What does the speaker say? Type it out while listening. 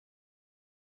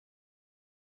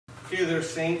Okay there,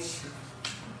 saints.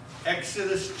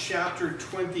 Exodus chapter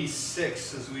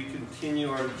 26 as we continue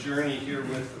our journey here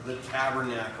with the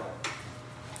tabernacle.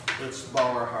 Let's bow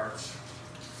our hearts.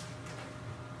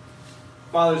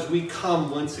 Father, as we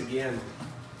come once again,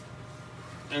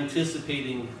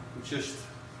 anticipating just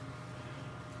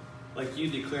like you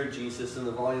declared, Jesus, in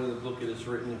the volume of the book it is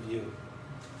written of you.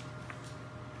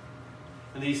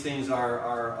 And these things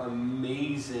are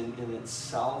amazing in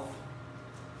itself.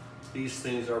 These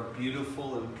things are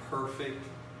beautiful and perfect.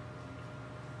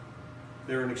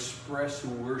 They're an express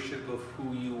worship of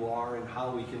who you are and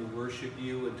how we can worship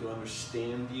you and to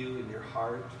understand you in your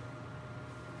heart.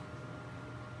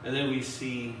 And then we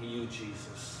see you,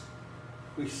 Jesus.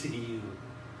 We see you.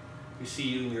 We see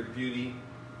you in your beauty,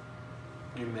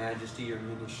 your majesty, your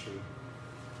ministry.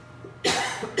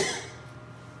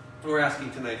 We're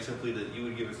asking tonight simply that you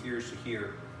would give us ears to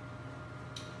hear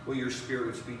what your Spirit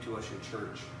would speak to us in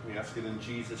church. We ask it in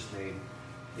Jesus' name.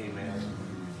 Amen.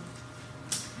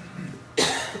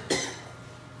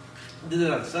 I did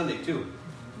it on Sunday too.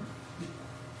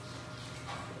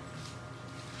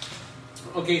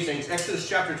 Okay, saints, Exodus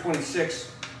chapter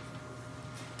 26.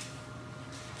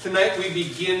 Tonight we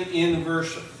begin in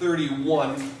verse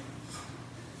 31.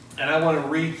 And I want to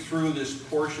read through this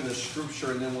portion of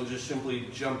Scripture and then we'll just simply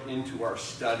jump into our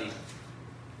study.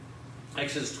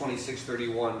 Exodus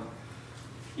 26:31.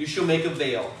 You shall make a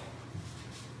veil,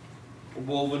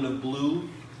 woven of blue,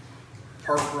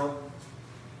 purple,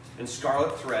 and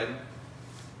scarlet thread.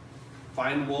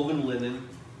 Fine woven linen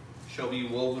shall be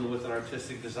woven with an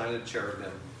artistic design of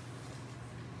cherubim.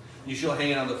 You shall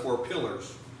hang it on the 4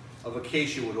 pillars of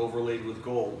acacia wood overlaid with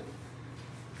gold.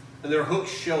 And their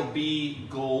hooks shall be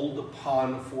gold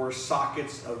upon 4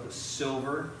 sockets of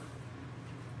silver.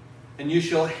 And you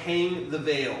shall hang the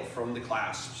veil from the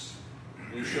clasps.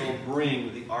 You shall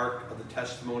bring the ark of the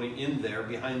testimony in there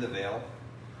behind the veil.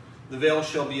 The veil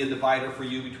shall be a divider for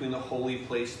you between the holy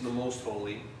place and the most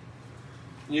holy.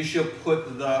 And you shall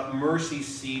put the mercy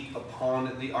seat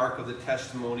upon the ark of the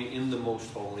testimony in the most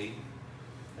holy.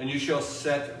 And you shall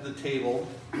set the table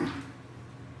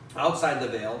outside the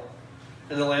veil,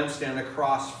 and the lampstand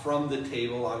across from the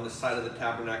table on the side of the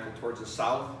tabernacle towards the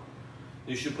south.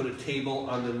 You shall put a table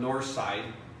on the north side,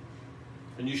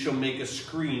 and you shall make a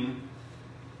screen,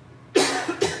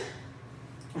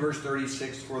 verse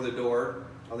 36, for the door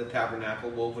of the tabernacle,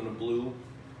 woven of blue,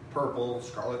 purple,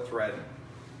 scarlet thread,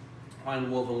 fine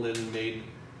woven linen made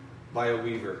by a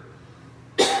weaver.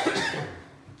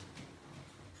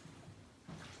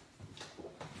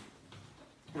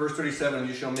 Verse 37,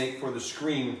 you shall make for the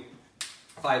screen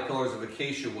 5 pillars of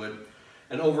acacia wood,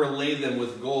 and overlay them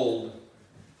with gold.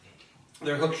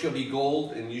 Their hooks shall be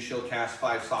gold, and you shall cast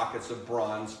 5 sockets of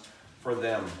bronze for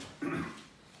them.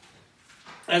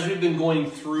 As we've been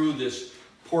going through this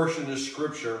portion of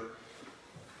Scripture,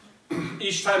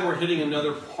 each time we're hitting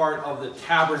another part of the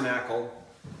tabernacle,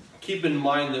 keep in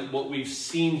mind that what we've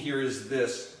seen here is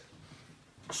this.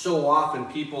 So often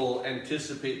people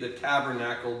anticipate the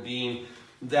tabernacle being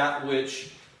that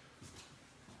which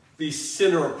the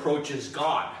sinner approaches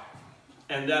God.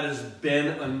 And that has been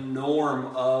a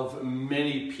norm of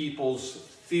many people's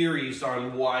theories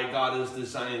on why God is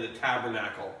designing the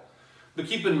tabernacle. But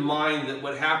keep in mind that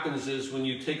what happens is when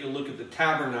you take a look at the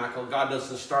tabernacle, God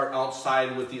doesn't start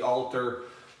outside with the altar,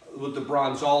 with the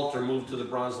bronze altar, move to the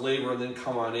bronze laver, and then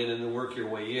come on in and then work your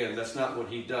way in. That's not what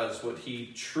he does. What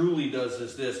he truly does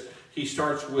is this. He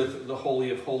starts with the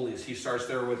Holy of Holies. He starts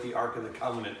there with the Ark of the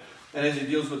Covenant. And as he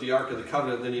deals with the Ark of the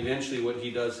Covenant, then eventually what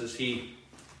he does is he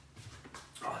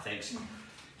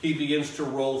begins to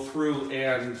roll through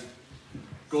and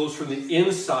goes from the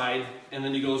inside, and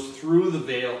then he goes through the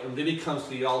veil, and then he comes to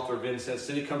the altar of incense,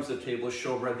 then he comes to the table of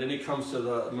showbread, then he comes to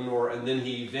the menorah, and then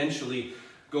he eventually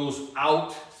goes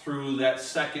out through that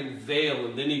second veil,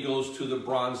 and then he goes to the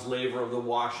bronze laver of the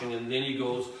washing, and then he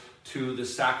goes to the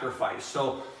sacrifice.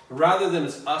 So rather than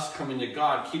it's us coming to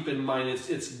God, keep in mind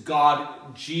it's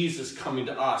God, Jesus, coming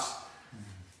to us.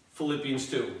 Philippians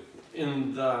 2.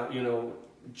 In the,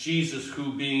 Jesus,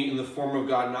 who being in the form of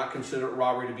God, not consider it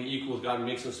robbery to be equal with God,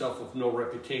 makes himself of no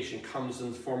reputation, comes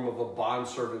in the form of a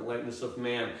bondservant, likeness of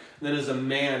man. And then as a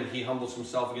man, he humbles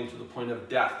himself again to the point of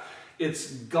death.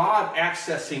 It's God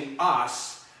accessing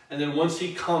us, and then once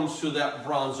he comes to that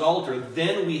bronze altar,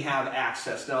 then we have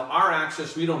access. Now, our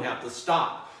access, we don't have to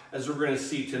stop, as we're going to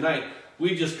see tonight.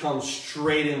 We just come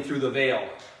straight in through the veil.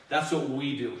 That's what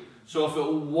we do. So if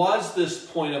it was this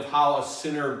point of how a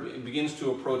sinner begins to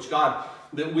approach God,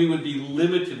 that we would be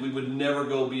limited. We would never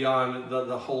go beyond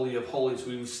the Holy of Holies.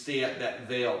 We would stay at that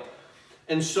veil.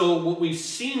 And so what we've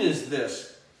seen is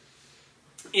this.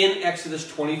 in Exodus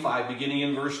 25, beginning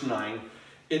in verse 9,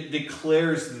 it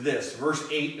declares this. Verse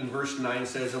 8 and verse 9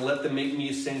 says, "And let them make me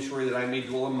a sanctuary that I may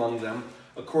dwell among them,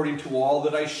 according to all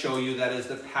that I show you, that is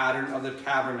the pattern of the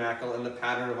tabernacle and the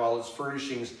pattern of all its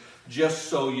furnishings, just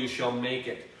so you shall make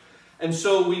it." And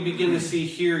so we begin to see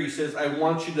here, he says, I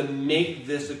want you to make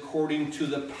this according to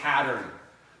the pattern.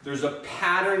 There's a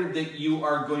pattern that you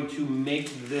are going to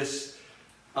make this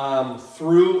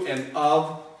through and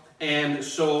of. And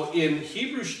so in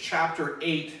Hebrews chapter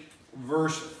 8,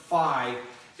 verse 5,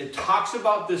 it talks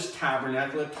about this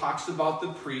tabernacle, it talks about the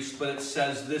priest, but it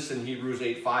says this in Hebrews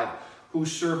 8:5, "Who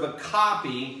serve a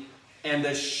copy and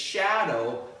a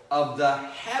shadow of the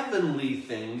heavenly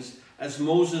things, as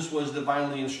Moses was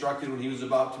divinely instructed when he was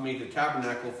about to make the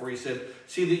tabernacle, for he said,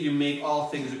 'See that you make all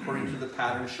things according to the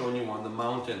pattern shown you on the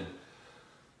mountain.'"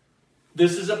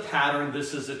 This is a pattern,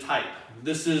 this is a type.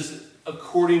 This is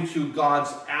according to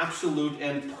God's absolute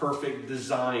and perfect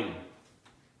design.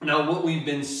 Now, what we've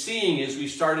been seeing is we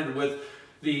started with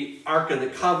the Ark of the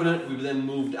Covenant. We then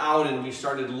moved out and we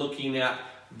started looking at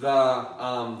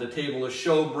the table of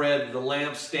showbread, the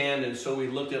lampstand, and so we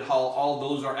looked at how all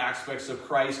those are aspects of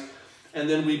Christ. And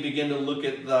then we began to look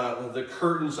at the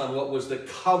curtains on what was the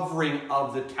covering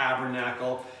of the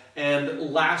tabernacle. And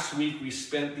last week we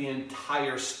spent the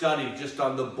entire study just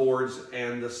on the boards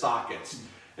and the sockets.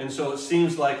 And so it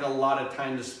seems like a lot of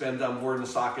time to spend on board and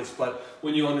sockets, but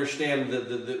when you understand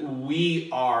that we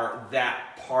are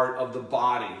that part of the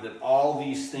body, that all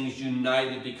these things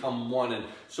united become one, and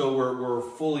so we're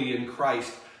fully in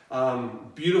Christ.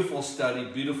 Beautiful study,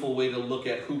 beautiful way to look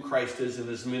at who Christ is in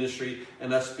his ministry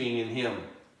and us being in him.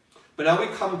 But now we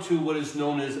come to what is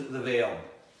known as the veil.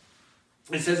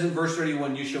 It says in verse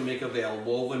 31, "You shall make a veil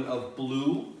woven of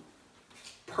blue,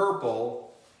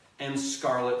 purple, and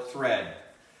scarlet thread,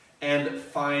 and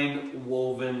fine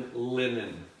woven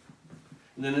linen."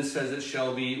 And then it says it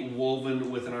shall be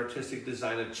woven with an artistic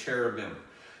design of cherubim.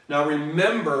 Now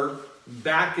remember,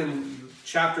 back in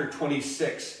chapter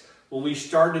 26, when we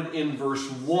started in verse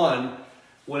 1,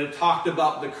 when it talked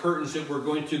about the curtains that were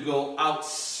going to go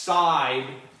outside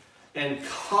and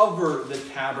cover the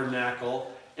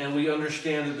tabernacle, and we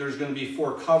understand that there's going to be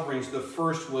 4 coverings. The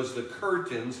first was the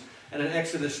curtains. And in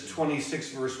Exodus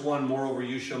 26, verse 1, "Moreover,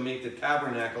 you shall make the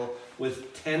tabernacle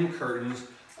with 10 curtains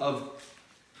of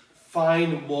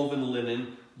fine woven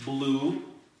linen, blue,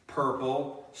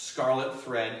 purple, scarlet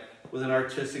thread, with an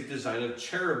artistic design of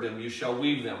cherubim. You shall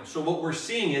weave them." So what we're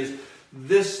seeing is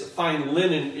this fine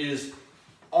linen is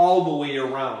all the way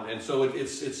around. And so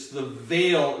it's the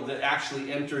veil that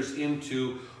actually enters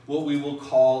into what we will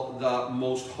call the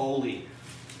most holy.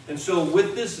 And so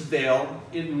with this veil,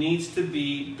 it needs to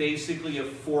be basically of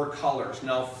 4 colors.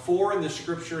 Now, 4 in the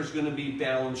scripture is going to be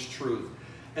balanced truth.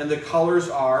 And the colors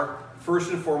are,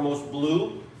 first and foremost,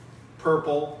 blue,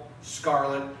 purple,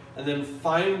 scarlet, and then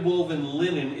fine woven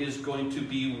linen is going to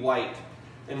be white.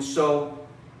 And so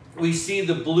we see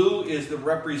the blue is the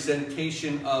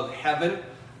representation of heaven.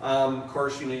 Of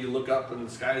course, you look up and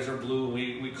the skies are blue.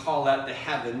 We call that the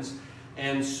heavens.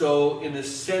 And so in a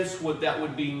sense, what that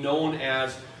would be known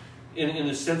as, in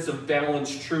a sense of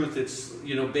balanced truth, it's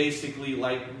basically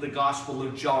like the Gospel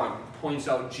of John points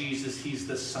out Jesus, he's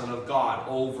the Son of God,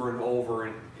 over and over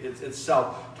in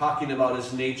itself, talking about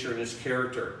his nature and his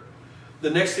character. The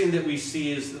next thing that we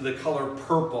see is the color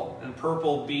purple, and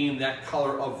purple being that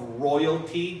color of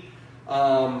royalty,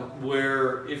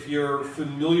 where if you're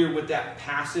familiar with that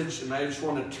passage, and I just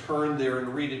want to turn there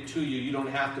and read it to you, you don't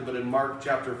have to, but in Mark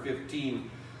chapter 15,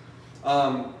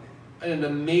 an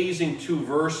amazing 2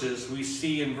 verses. We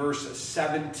see in verse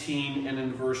 17 and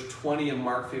in verse 20 of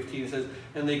Mark 15, it says,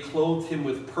 "And they clothed him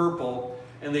with purple,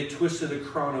 and they twisted a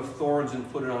crown of thorns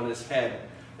and put it on his head."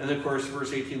 And of course,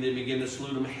 verse 18, they begin to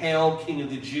salute him, "Hail, King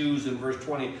of the Jews." In verse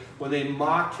 20, when they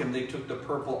mocked him, they took the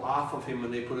purple off of him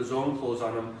and they put his own clothes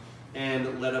on him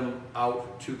and led him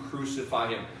out to crucify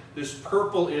him. This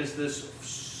purple is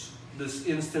this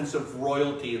instance of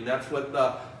royalty, and that's what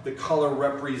the color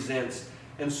represents.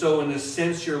 And so in a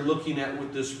sense, you're looking at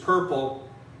with this purple,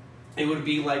 it would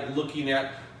be like looking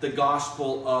at the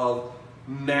Gospel of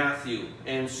Matthew.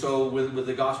 And so with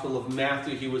the Gospel of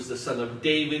Matthew, he was the son of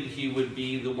David. He would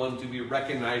be the one to be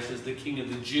recognized as the King of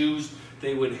the Jews.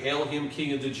 They would hail him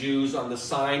King of the Jews on the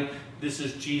sign. This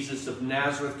is Jesus of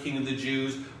Nazareth, King of the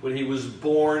Jews. When he was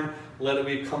born, let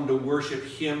we come to worship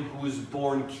him who was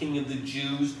born King of the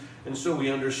Jews. And so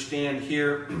we understand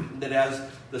here that as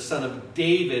the son of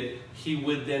David, he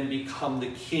would then become the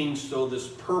king. So this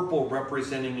purple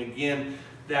representing again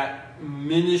that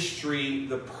ministry,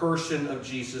 the person of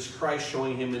Jesus Christ,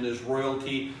 showing him in his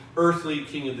royalty, earthly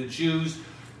King of the Jews.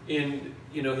 in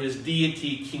his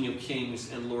deity, King of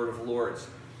Kings and Lord of Lords.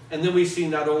 And then we see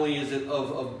not only is it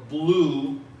of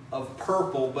blue, of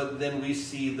purple, but then we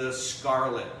see the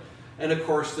scarlet. And of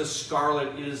course, the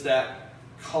scarlet is that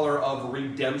color of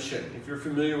redemption. If you're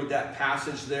familiar with that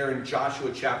passage there in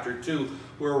Joshua chapter 2,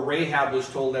 where Rahab was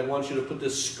told, I want you to put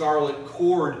this scarlet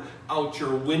cord out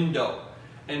your window.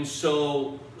 And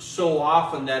so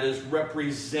often that is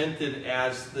represented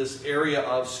as this area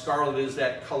of scarlet is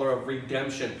that color of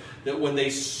redemption. That when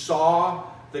they saw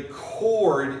the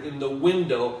cord in the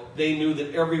window, they knew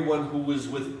that everyone who was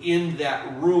within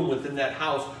that room, within that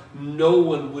house, no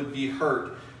one would be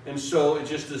hurt. And so it's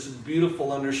just this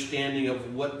beautiful understanding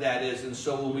of what that is. And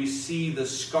so when we see the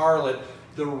scarlet,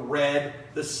 the red,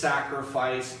 the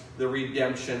sacrifice, the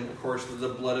redemption, of course, the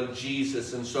blood of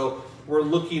Jesus. And so we're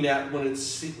looking at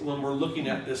when we're looking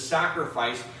at this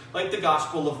sacrifice, like the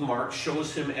Gospel of Mark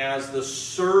shows him as the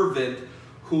servant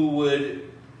who would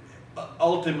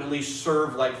ultimately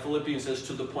serve, like Philippians says,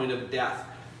 to the point of death.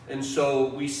 And so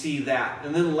we see that.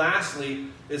 And then lastly,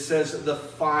 it says the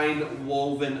fine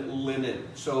woven linen.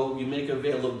 So you make a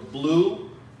veil of blue,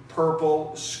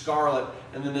 purple, scarlet,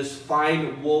 and then this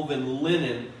fine woven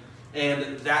linen.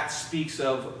 And that speaks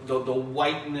of the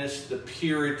whiteness, the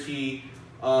purity,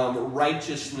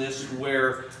 righteousness,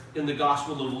 where in the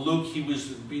Gospel of Luke, he was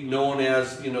be known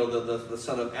as, the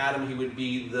son of Adam. He would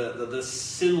be the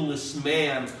sinless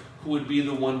man who would be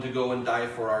the one to go and die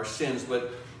for our sins.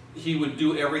 But he would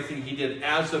do everything he did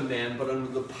as a man, but under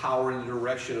the power and the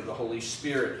direction of the Holy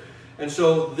Spirit. And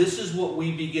so this is what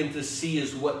we begin to see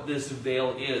is what this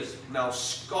veil is. Now,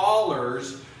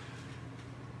 scholars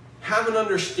have an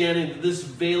understanding that this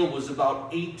veil was about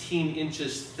 18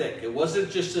 inches thick. It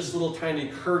wasn't just this little tiny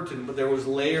curtain, but there was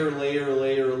layer,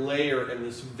 and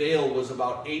this veil was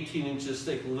about 18 inches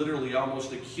thick, literally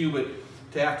almost a cubit,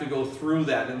 to have to go through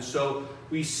that. And so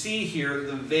we see here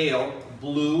the veil,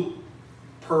 blue,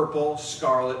 purple,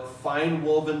 scarlet, fine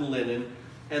woven linen,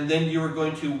 and then you are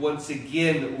going to once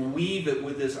again weave it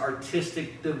with this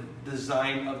artistic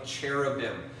design of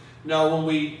cherubim. Now, when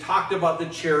we talked about the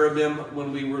cherubim,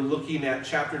 when we were looking at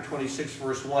chapter 26,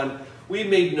 verse 1, we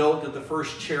made note that the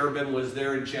first cherubim was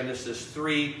there in Genesis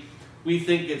 3. We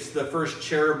think it's the first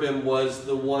cherubim was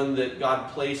the one that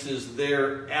God places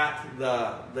there at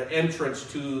the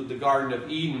entrance to the Garden of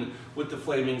Eden with the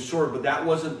flaming sword, but that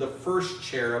wasn't the first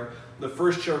cherub. The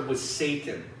first cherub was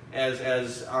Satan, as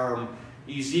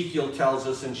Ezekiel tells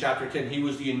us in chapter 10. He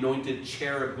was the anointed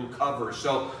cherub who covers.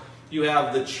 So you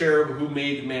have the cherub who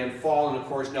made man fall, and of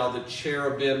course now the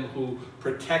cherubim who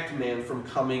protect man from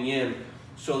coming in,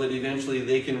 so that eventually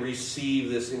they can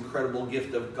receive this incredible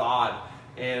gift of God,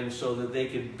 and so that they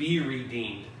could be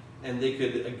redeemed, and they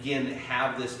could again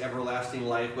have this everlasting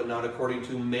life, but not according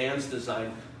to man's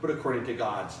design, but according to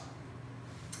God's.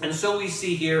 And so we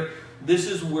see here, this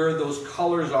is where those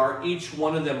colors are, each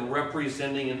one of them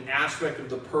representing an aspect of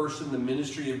the person, the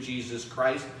ministry of Jesus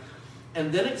Christ.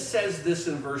 And then it says this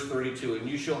in verse 32, and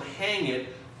you shall hang it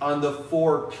on the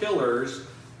 4 pillars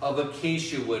of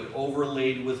acacia wood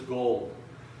overlaid with gold.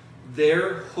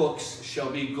 Their hooks shall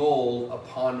be gold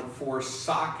upon 4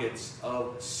 sockets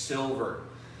of silver.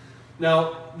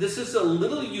 Now, this is a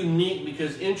little unique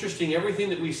because, interesting, everything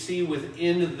that we see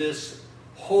within this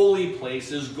holy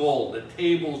place is gold. The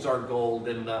tables are gold,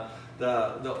 and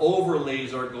the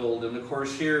overlays are gold. And of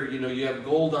course here, you have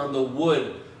gold on the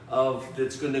wood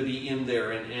that's going to be in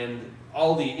there, and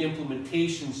all the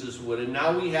implementations is wood. And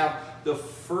now we have the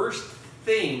first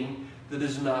thing that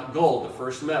is not gold, the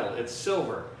first metal. It's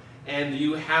silver. And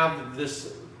you have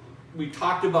this, we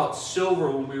talked about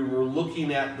silver when we were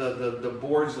looking at the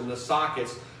boards and the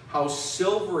sockets, how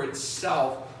silver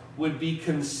itself would be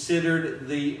considered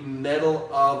the metal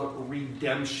of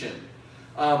redemption.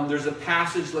 There's a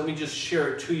passage, let me just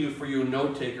share it to you for you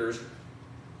note takers,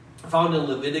 found in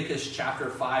Leviticus chapter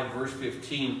 5, verse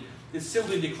 15. It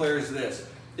simply declares this: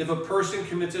 if a person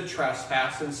commits a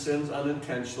trespass and sins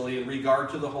unintentionally in regard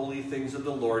to the holy things of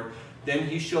the Lord, then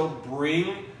he shall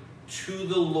bring to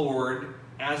the Lord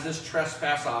as his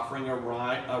trespass offering a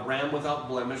ram without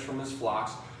blemish from his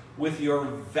flocks, with your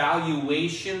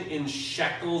valuation in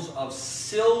shekels of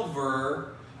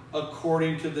silver,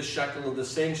 according to the shekel of the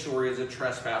sanctuary, as a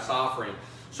trespass offering.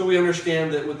 So we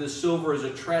understand that with the silver as a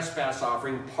trespass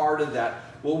offering, part of that,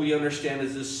 what we understand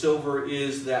is the silver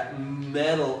is that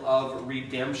metal of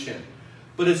redemption.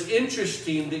 But it's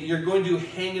interesting that you're going to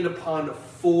hang it upon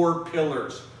 4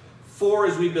 pillars. 4,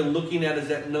 as we've been looking at, is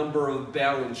that number of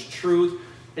balanced truth.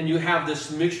 And you have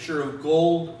this mixture of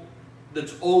gold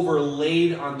that's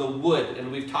overlaid on the wood.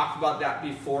 And we've talked about that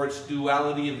before. It's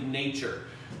duality of nature.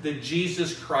 That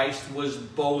Jesus Christ was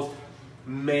both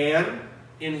man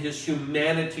in his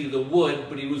humanity, the wood,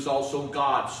 but he was also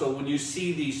God. So when you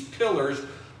see these pillars,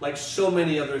 like so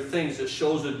many other things, it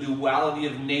shows a duality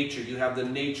of nature. You have the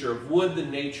nature of wood, the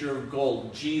nature of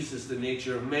gold. Jesus, the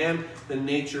nature of man, the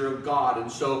nature of God.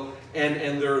 And so,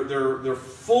 and they're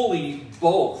fully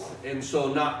both. And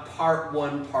so not part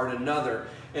one, part another.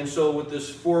 And so with this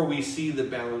 4, we see the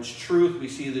balanced truth. We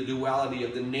see the duality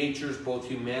of the natures, both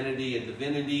humanity and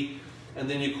divinity. And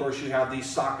then, of course, you have these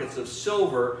sockets of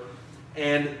silver.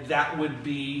 And that would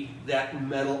be that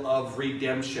metal of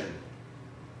redemption.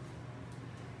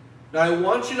 Now, I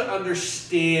want you to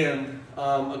understand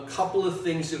a couple of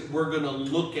things that we're going to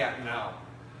look at now.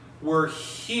 We're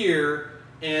here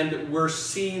and we're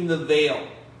seeing the veil.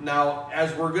 Now,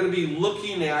 as we're going to be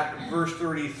looking at verse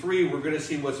 33, we're going to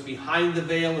see what's behind the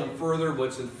veil and further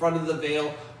what's in front of the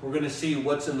veil. We're going to see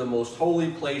what's in the most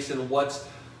holy place and what's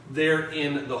there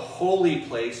in the holy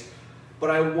place. But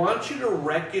I want you to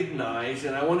recognize,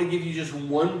 and I want to give you just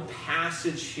one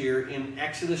passage here in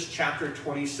Exodus chapter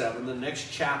 27, the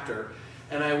next chapter.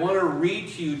 And I want to read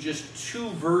to you just 2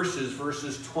 verses,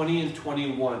 verses 20 and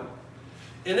 21.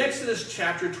 In Exodus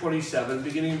chapter 27,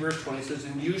 beginning in verse 20, it says,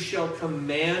 "And you shall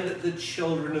command the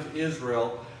children of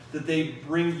Israel that they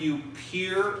bring you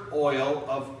pure oil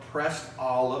of pressed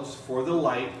olives for the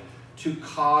light, to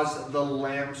cause the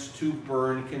lamps to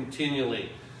burn continually."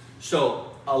 So,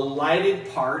 a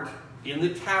lighted part in the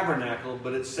tabernacle,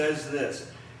 but it says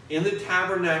this, in the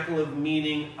tabernacle of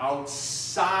meeting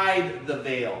outside the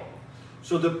veil.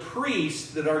 So the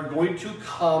priests that are going to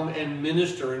come and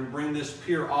minister and bring this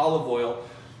pure olive oil,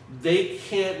 they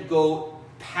can't go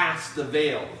past the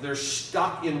veil. They're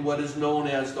stuck in what is known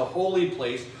as the holy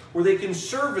place, where they can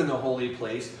serve in the holy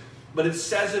place. But it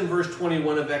says in verse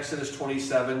 21 of Exodus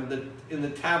 27 that in the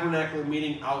tabernacle of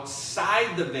meeting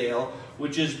outside the veil,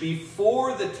 which is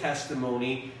before the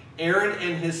testimony, Aaron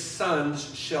and his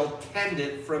sons shall tend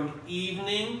it from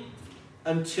evening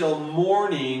until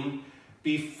morning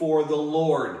before the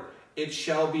Lord. It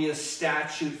shall be a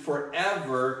statute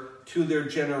forever to their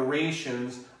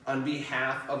generations on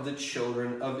behalf of the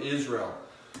children of Israel.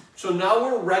 So now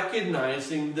we're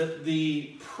recognizing that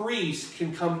the priests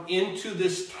can come into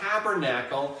this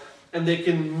tabernacle and they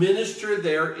can minister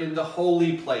there in the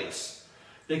holy place.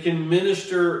 They can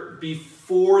minister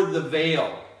before the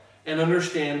veil. And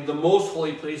understand the most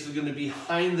holy place is going to be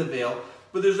behind the veil.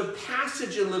 But there's a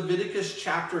passage in Leviticus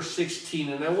chapter 16,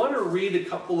 and I want to read a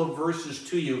couple of verses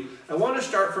to you. I want to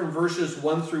start from verses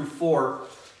 1 through 4,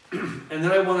 and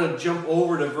then I want to jump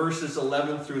over to verses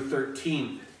 11 through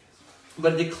 13.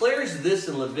 But it declares this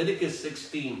in Leviticus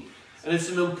 16, and it's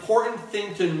an important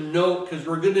thing to note because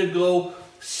we're going to go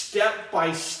step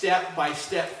by step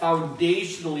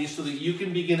foundationally so that you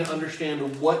can begin to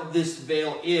understand what this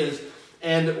veil is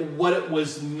and what it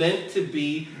was meant to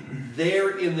be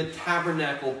there in the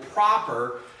tabernacle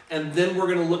proper. And then we're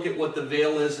going to look at what the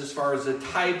veil is as far as a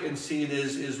type and see it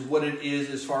is what it is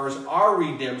as far as our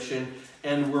redemption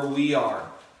and where we are.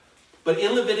 But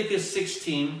in Leviticus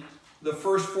 16, the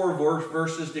first 4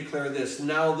 verses declare this.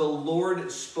 Now the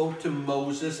Lord spoke to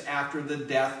Moses after the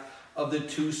death of the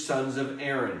 2 sons of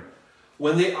Aaron,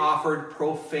 when they offered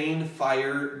profane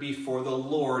fire before the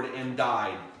Lord and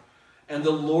died. And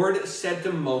the Lord said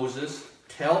to Moses,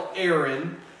 tell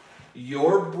Aaron,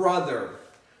 your brother,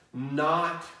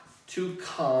 not to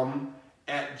come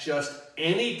at just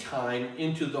any time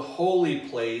into the holy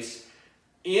place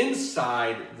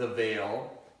inside the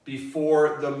veil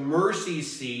before the mercy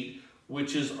seat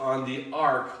which is on the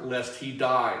ark, lest he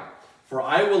die. For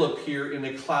I will appear in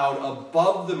a cloud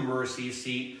above the mercy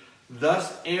seat.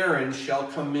 Thus Aaron shall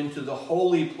come into the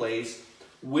holy place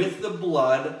with the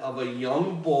blood of a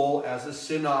young bull as a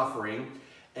sin offering,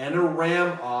 and a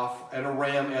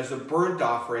ram as a burnt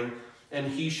offering, and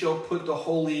he shall put the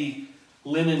holy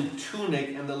linen tunic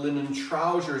and the linen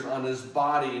trousers on his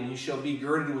body, and he shall be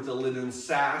girded with a linen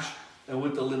sash, and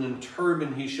with the linen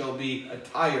turban he shall be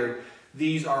attired.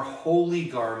 These are holy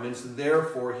garments,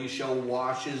 therefore he shall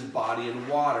wash his body in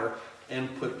water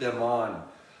and put them on.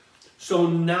 So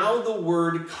now the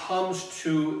word comes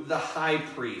to the high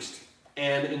priest.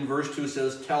 And in verse 2 it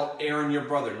says, tell Aaron your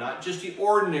brother. Not just the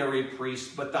ordinary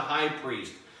priest, but the high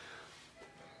priest.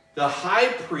 The high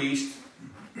priest,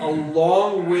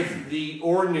 along with the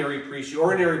ordinary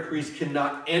priest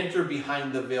cannot enter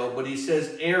behind the veil. But he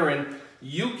says, Aaron,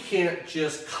 you can't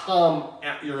just come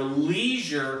at your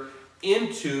leisure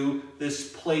into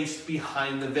this place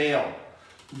behind the veil.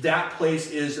 That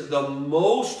place is the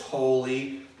most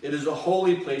holy. It is a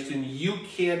holy place, and you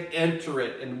can't enter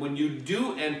it. And when you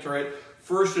do enter it,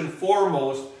 first and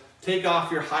foremost, take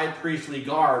off your high priestly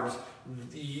garbs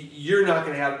you're not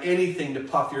going to have anything to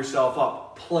puff yourself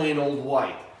up. Plain old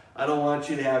white. I don't want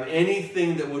you to have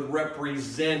anything that would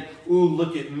represent, ooh,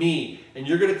 look at me. And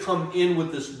you're going to come in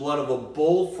with this blood of a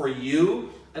bull for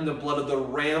you and the blood of the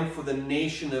ram for the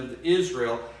nation of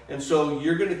Israel. And so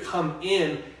you're going to come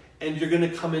in, and you're going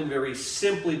to come in very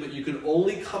simply, but you can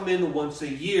only come in once a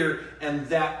year, and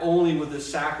that only with a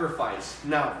sacrifice.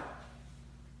 Now,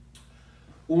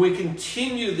 when we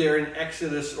continue there in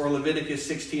Exodus or Leviticus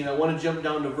 16, I want to jump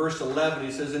down to verse 11.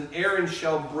 He says, "And Aaron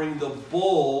shall bring the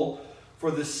bull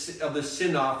of the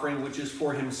sin offering, which is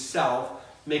for himself,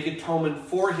 make atonement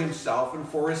for himself and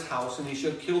for his house, and he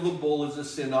shall kill the bull as a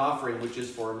sin offering, which is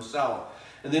for himself.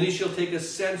 And then he shall take a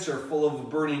censer full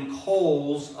of burning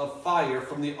coals of fire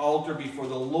from the altar before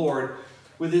the Lord,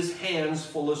 with his hands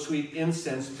full of sweet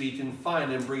incense beaten fine,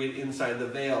 and bring it inside the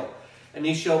veil. And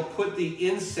he shall put the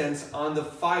incense on the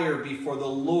fire before the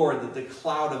Lord, that the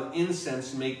cloud of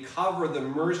incense may cover the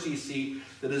mercy seat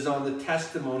that is on the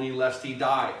testimony, lest he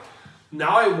die."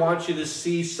 Now I want you to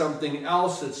see something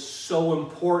else that's so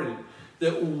important.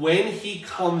 That when he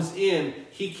comes in,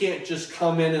 he can't just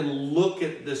come in and look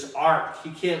at this ark. He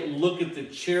can't look at the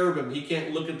cherubim. He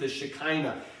can't look at the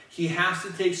Shekinah. He has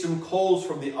to take some coals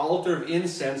from the altar of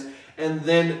incense, and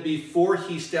then before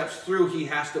he steps through, he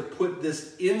has to put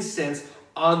this incense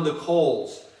on the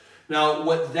coals. Now,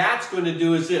 what that's going to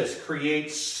do is this: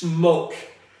 create smoke.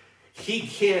 He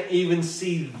can't even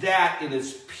see that in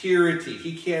its purity.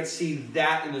 He can't see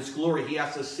that in its glory. He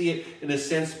has to see it, in a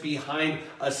sense, behind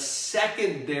a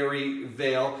secondary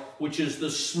veil, which is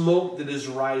the smoke that is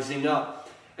rising up.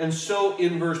 And so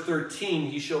in verse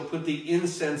 13, he shall put the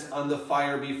incense on the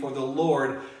fire before the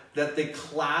Lord, that the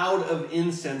cloud of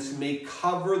incense may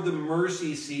cover the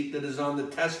mercy seat that is on the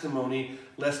testimony,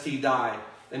 lest he die.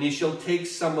 And he shall take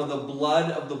some of the blood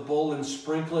of the bull and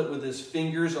sprinkle it with his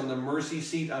fingers on the mercy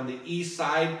seat on the east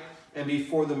side. And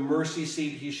before the mercy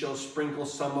seat, he shall sprinkle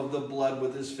some of the blood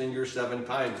with his fingers 7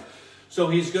 times. So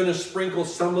he's going to sprinkle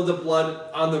some of the blood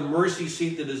on the mercy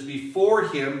seat that is before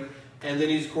him. And then,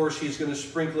 of course, he's going to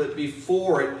sprinkle it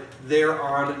before it there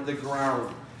on the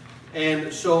ground.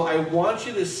 And so I want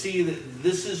you to see that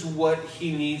this is what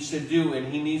he needs to do. And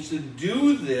he needs to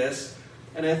do this.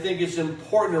 And I think it's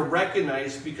important to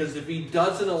recognize, because if he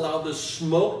doesn't allow the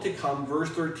smoke to come, verse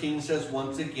 13 says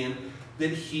once again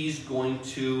that he's going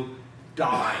to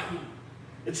die.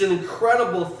 It's an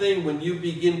incredible thing when you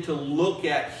begin to look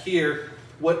at here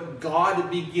what God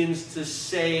begins to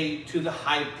say to the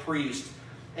high priest.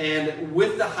 And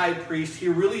with the high priest, he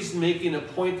really is making a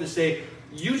point to say,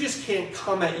 you just can't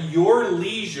come at your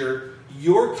leisure.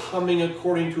 You're coming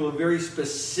according to a very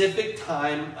specific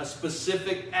time, a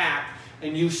specific act,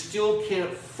 and you still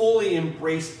can't fully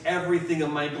embrace everything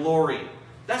of my glory.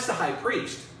 That's the high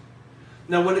priest.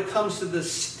 Now, when it comes to the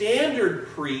standard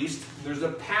priest, there's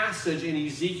a passage in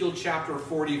Ezekiel chapter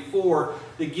 44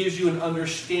 that gives you an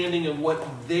understanding of what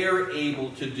they're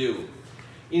able to do.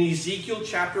 In Ezekiel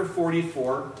chapter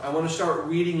 44, I want to start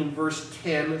reading in verse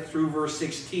 10 through verse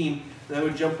 16, and I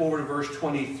would jump over to verse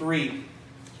 23.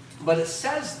 But it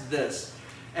says this: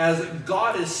 as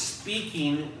God is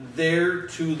speaking there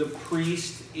to the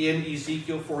priest in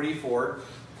Ezekiel 44,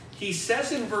 he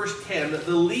says in verse 10 that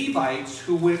the Levites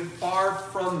who went far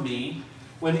from me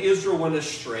when Israel went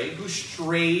astray, who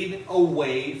strayed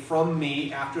away from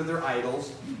me after their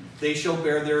idols, they shall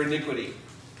bear their iniquity.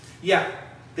 Yet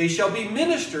they shall be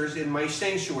ministers in my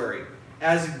sanctuary,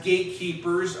 as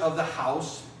gatekeepers of the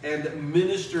house and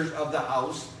ministers of the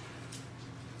house.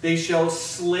 They shall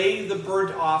slay the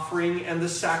burnt offering and the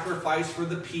sacrifice for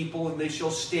the people, and they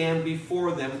shall stand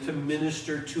before them to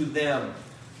minister to them,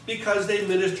 because they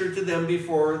ministered to them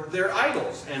before their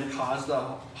idols and caused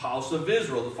the house of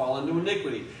Israel to fall into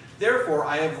iniquity. Therefore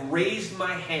I have raised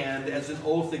my hand as an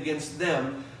oath against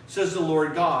them, says the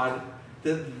Lord God,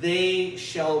 that they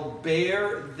shall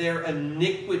bear their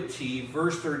iniquity,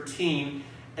 verse 13,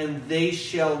 and they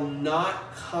shall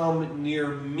not come near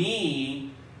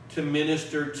me to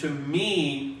minister to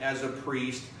me as a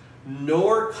priest,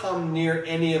 nor come near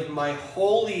any of my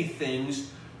holy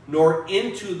things, nor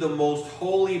into the most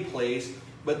holy place,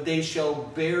 but they shall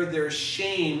bear their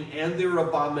shame and their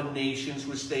abominations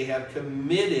which they have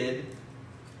committed.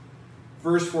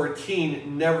 Verse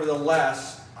 14,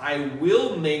 nevertheless, I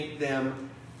will make them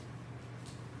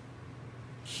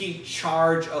keep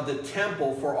charge of the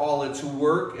temple for all its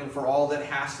work and for all that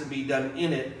has to be done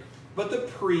in it. But the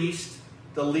priest,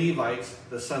 the Levites,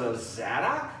 the son of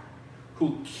Zadok,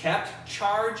 who kept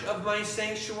charge of my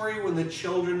sanctuary when the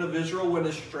children of Israel went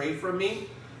astray from me,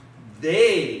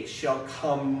 they shall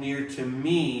come near to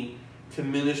me to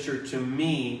minister to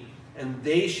me and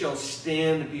they shall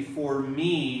stand before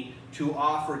me to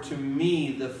offer to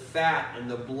me the fat and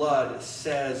the blood,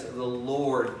 says the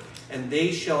Lord. And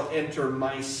they shall enter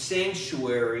my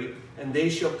sanctuary, and they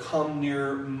shall come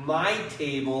near my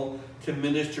table to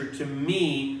minister to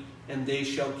me, and they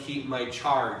shall keep my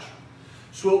charge.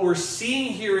 So what we're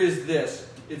seeing here is this.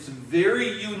 It's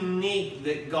very unique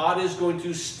that God is going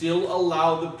to still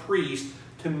allow the priest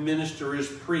to minister as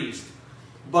priest.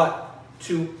 But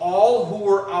to all who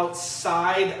are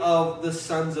outside of the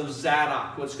sons of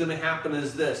Zadok, what's going to happen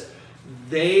is this.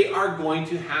 They are going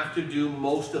to have to do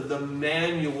most of the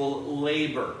manual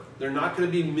labor. They're not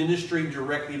going to be ministering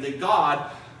directly to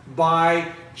God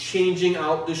by changing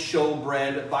out the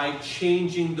showbread, by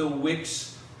changing the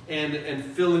wicks and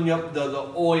filling up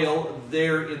the oil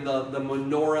there in the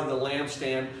menorah, the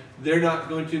lampstand. They're not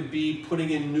going to be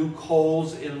putting in new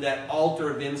coals in that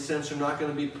altar of incense. They're not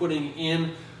going to be putting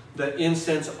in the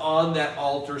incense on that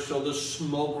altar so the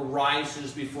smoke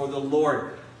rises before the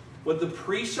Lord. What the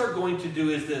priests are going to do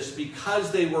is this.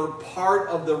 Because they were part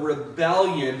of the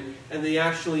rebellion and they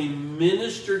actually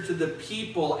ministered to the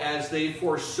people as they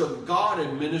forsook God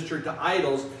and ministered to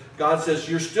idols, God says,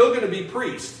 you're still going to be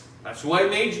priests. That's what I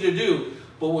made you to do.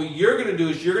 But what you're going to do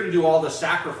is you're going to do all the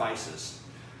sacrifices.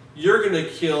 You're going to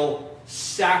kill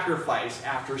sacrifice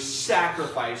after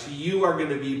sacrifice. You are going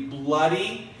to be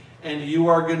bloody, and you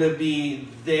are going to be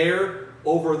there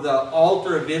over the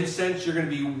altar of incense. You're going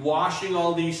to be washing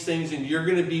all these things, and you're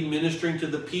going to be ministering to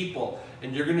the people.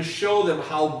 And you're going to show them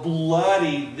how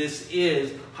bloody this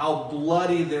is, how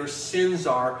bloody their sins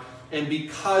are. And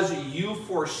because you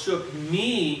forsook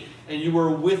me and you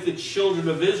were with the children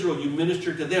of Israel, you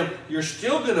ministered to them, you're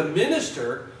still going to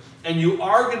minister, and you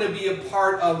are going to be a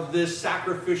part of this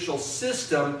sacrificial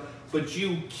system, but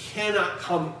you cannot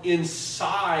come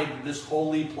inside this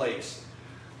holy place.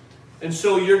 And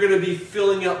so you're going to be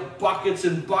filling up buckets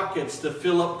and buckets to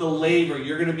fill up the labor.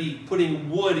 You're going to be putting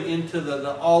wood into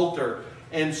the altar.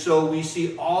 And so we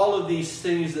see all of these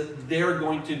things that they're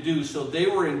going to do. So they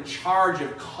were in charge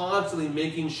of constantly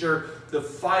making sure the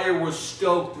fire was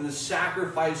stoked and the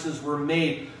sacrifices were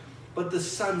made. But the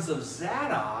sons of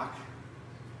Zadok,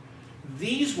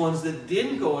 these ones that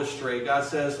didn't go astray, God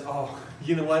says, oh,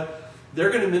 you know what? They're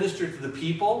going to minister to the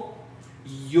people.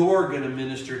 You're going to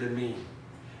minister to me.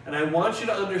 And I want you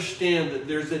to understand that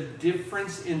there's a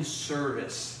difference in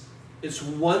service. It's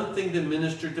one thing to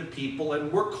minister to people,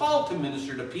 and we're called to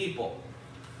minister to people.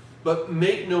 But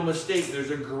make no mistake,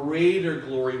 there's a greater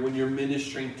glory when you're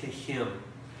ministering to Him.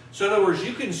 So in other words,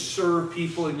 you can serve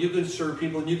people, and you can serve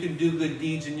people, and you can do good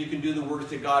deeds, and you can do the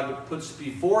works that God puts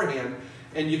beforehand,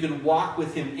 and you can walk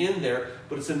with Him in there.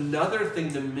 But it's another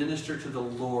thing to minister to the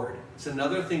Lord. It's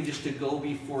another thing just to go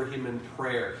before Him in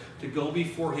prayer, to go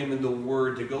before Him in the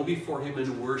Word, to go before Him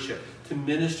in worship, to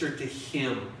minister to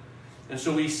Him. And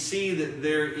so we see that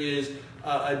there is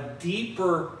a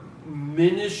deeper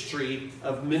ministry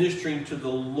of ministering to the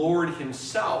Lord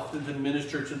Himself than to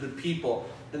minister to the people.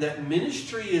 And that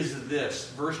ministry is this,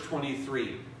 verse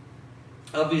 23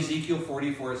 of Ezekiel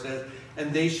 44 says,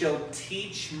 and they shall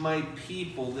teach my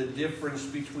people the difference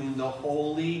between the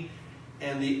holy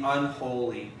and the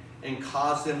unholy, and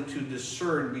cause them to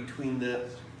discern between the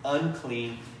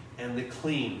unclean and the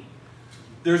clean.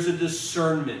 There's a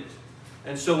discernment.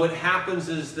 And so what happens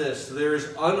is this. There's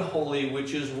unholy,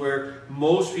 which is where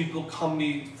most people come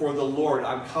before the Lord.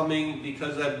 I'm coming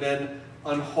because I've been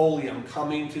unholy. I'm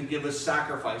coming to give a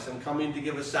sacrifice. I'm coming to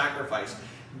give a sacrifice.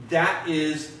 That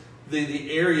is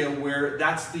the area where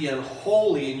that's the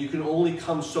unholy, and you can only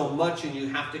come so much, and you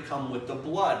have to come with the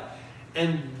blood.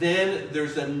 And then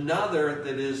there's another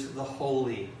that is the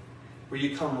holy, where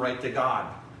you come right to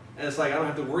God. And it's like, I don't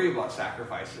have to worry about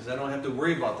sacrifices. I don't have to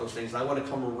worry about those things. I want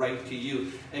to come right to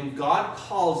you. And God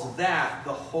calls that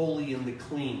the holy and the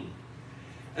clean.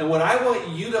 And what I want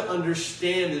you to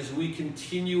understand as we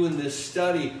continue in this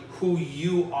study, who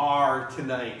you are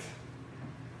tonight.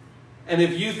 And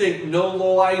if you think, no,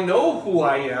 Lowell, I know who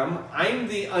I am. I'm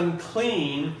the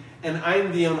unclean and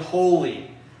I'm the unholy.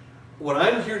 What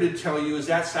I'm here to tell you is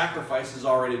that sacrifice has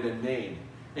already been made.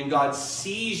 And God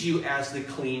sees you as the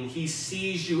clean. He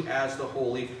sees you as the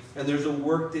holy. And there's a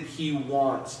work that He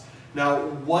wants. Now,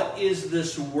 what is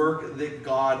this work that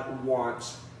God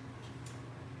wants?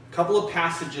 A couple of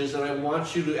passages, and I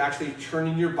want you to actually turn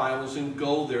in your Bibles and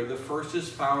go there. The first is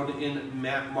found in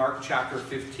Mark chapter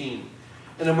 15.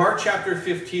 And in Mark chapter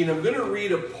 15, I'm going to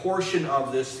read a portion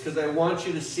of this because I want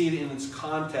you to see it in its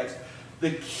context.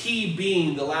 The key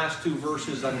being the last two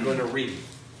verses I'm going to read.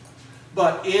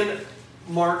 But in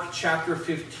Mark chapter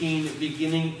 15,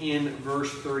 beginning in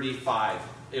verse 35,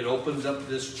 it opens up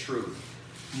this truth.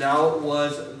 Now it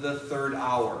was the 3rd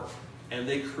hour, and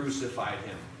they crucified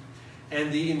him.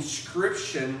 And the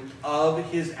inscription of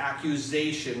his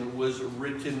accusation was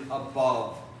written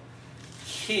above,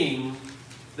 King,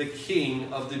 the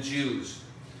King of the Jews.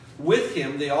 With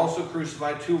him they also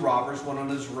crucified 2 robbers, one on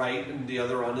his right and the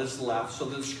other on his left, so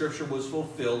that the scripture was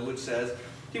fulfilled, which says,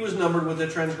 he was numbered with the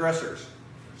transgressors.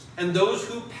 And those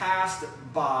who passed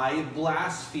by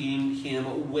blasphemed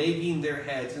him, wagging their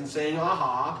heads and saying,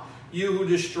 Aha, you who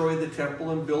destroyed the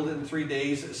temple and build it in 3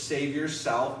 days, save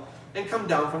yourself and come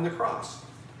down from the cross.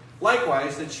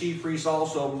 Likewise, the chief priests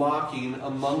also, mocking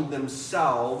among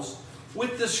themselves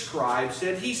with the scribes,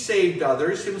 said, He saved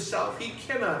others, himself he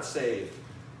cannot save.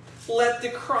 Let the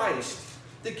Christ,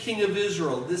 the King of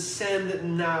Israel,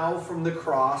 descend now from the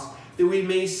cross, that we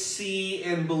may see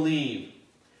and believe.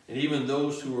 And even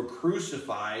those who were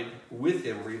crucified with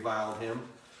him reviled him.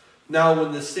 Now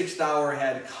when the 6th hour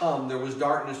had come, there was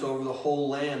darkness over the whole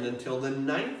land until the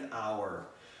 9th hour.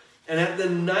 And at the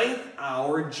 9th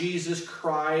hour, Jesus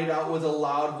cried out with a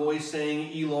loud voice,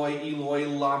 saying, Eloi, Eloi,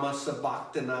 lama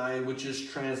sabachthani, which is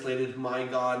translated, my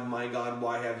God,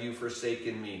 why have you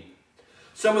forsaken me?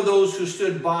 Some of those who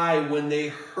stood by when they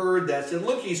heard that said,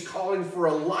 Look, he's calling for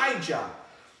Elijah.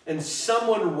 And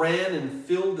someone ran and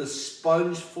filled a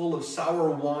sponge full of sour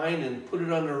wine and put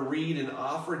it on a reed and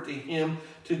offered to him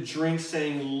to drink,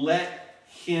 saying, Let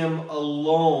him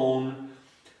alone.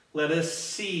 Let us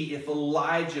see if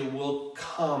Elijah will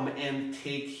come and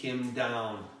take him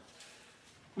down.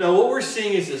 Now what we're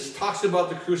seeing is this. It talks about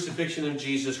the crucifixion of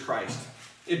Jesus Christ.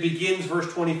 It begins,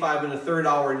 verse 25, in the 3rd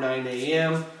hour at 9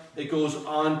 a.m. It goes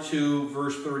on to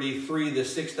verse 33, the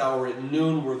 6th hour at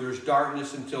noon, where there's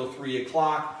darkness until 3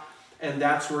 o'clock. And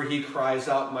that's where he cries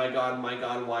out, my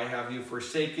God, why have you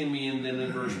forsaken me? And then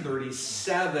in verse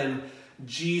 37,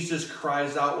 Jesus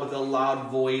cries out with a loud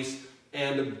voice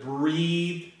and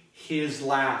breathed his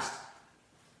last.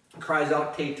 Cries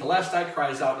out, tetelestai,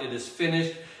 cries out, it is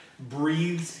finished,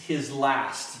 breathes his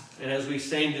last. And as we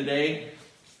sang today,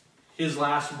 his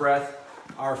last breath,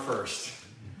 our first.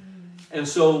 And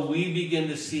so we begin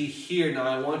to see here, now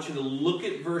I want you to look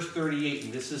at verse 38,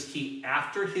 and this is key.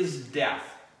 After his death,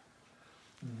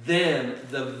 then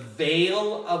the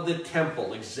veil of the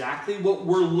temple, exactly what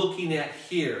we're looking at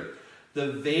here,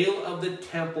 the veil of the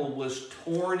temple was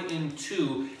torn in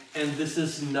two, and this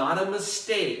is not a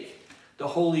mistake. The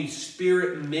Holy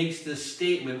Spirit makes this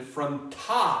statement from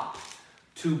top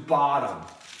to bottom.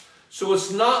 So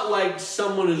it's not like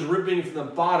someone is ripping from the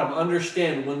bottom.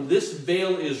 Understand, when this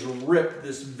veil is ripped,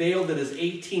 this veil that is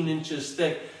 18 inches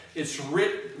thick, it's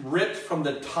ripped from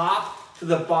the top to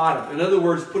the bottom. In other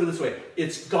words, put it this way,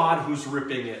 it's God who's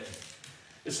ripping it.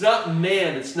 It's not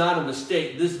man, it's not a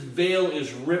mistake. This veil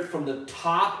is ripped from the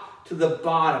top to the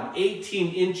bottom.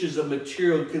 18 inches of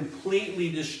material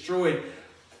completely destroyed.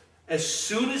 As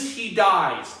soon as he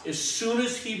dies, as soon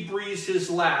as he breathes his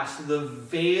last, the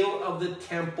veil of the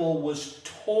temple was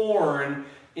torn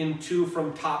in two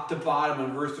from top to bottom.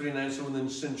 In verse 39, so when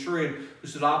the centurion who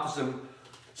stood opposite him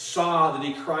saw that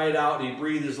he cried out and he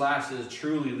breathed his last, says,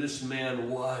 truly this man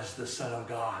was the Son of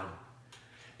God.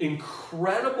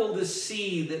 Incredible to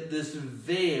see that this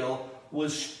veil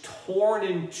was torn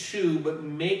in two, but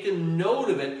make a note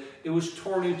of it, it was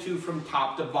torn in two from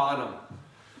top to bottom.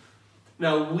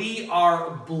 Now, we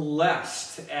are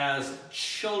blessed as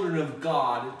children of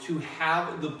God to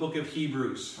have the book of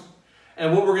Hebrews.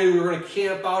 And what we're going to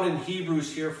camp out in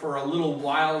Hebrews here for a little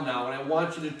while now. And I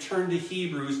want you to turn to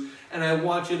Hebrews, and I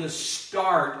want you to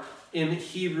start in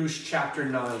Hebrews chapter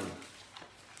 9.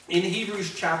 In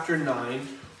Hebrews chapter 9,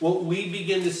 what we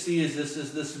begin to see is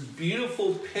this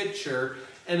beautiful picture,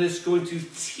 and it's going to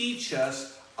teach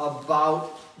us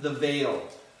about the veil.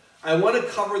 I want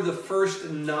to cover the first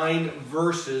 9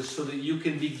 verses so that you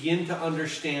can begin to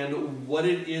understand what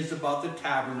it is about the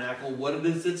tabernacle, what it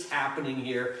is that's happening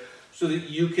here, so that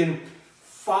you can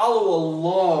follow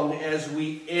along as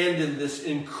we end in this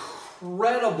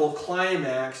incredible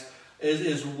climax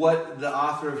is what the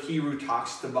author of Hebrew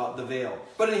talks about the veil.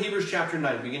 But in Hebrews chapter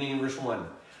 9, beginning in verse 1,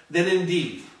 then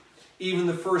indeed, even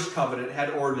the first covenant had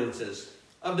ordinances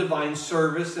of divine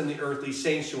service in the earthly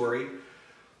sanctuary,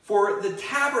 for the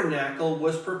tabernacle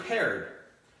was prepared.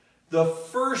 The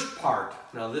first part,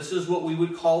 now this is what we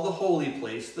would call the holy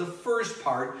place, the first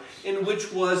part, in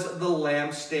which was the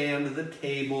lampstand, the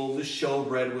table, the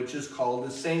showbread, which is called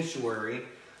the sanctuary.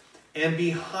 And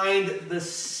behind the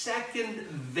second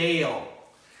veil,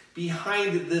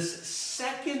 behind this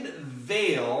second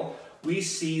veil, we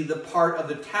see the part of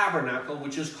the tabernacle,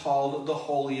 which is called the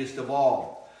holiest of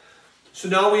all. So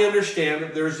now we understand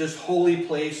that there's this holy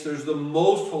place, there's the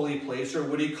most holy place, or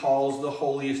what he calls the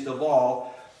holiest of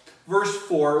all. verse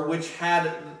 4, which had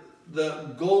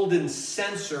the golden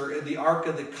censer in the Ark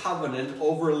of the Covenant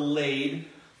overlaid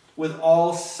with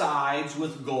all sides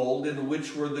with gold, in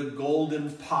which were the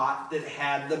golden pot that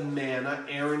had the manna,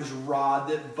 Aaron's rod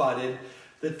that budded,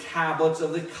 the tablets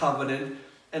of the covenant,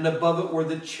 and above it were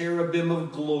the cherubim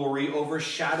of glory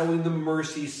overshadowing the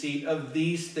mercy seat. Of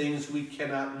these things we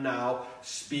cannot now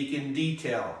speak in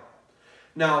detail.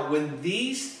 Now, when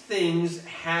these things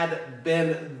had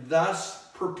been thus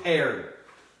prepared,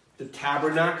 the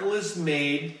tabernacle is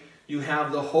made. You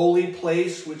have the holy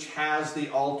place, which has the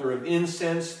altar of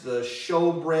incense, the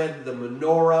showbread, the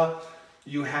menorah.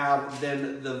 You have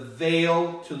then the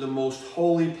veil to the most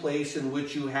holy place, in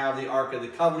which you have the Ark of the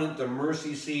Covenant, the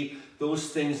mercy seat,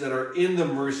 those things that are in the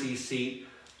mercy seat.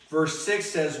 Verse 6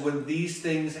 says, when these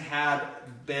things had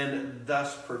been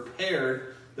thus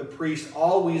prepared, the priest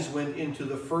always went into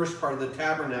the first part of the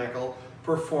tabernacle,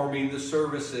 performing the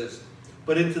services.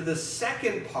 But into the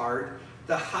second part,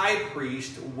 the high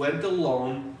priest went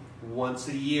alone once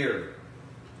a year,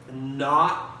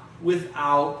 not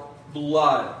without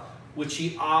blood, which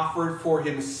he offered for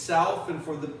himself and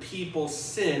for the people's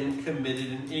sin committed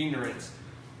in ignorance.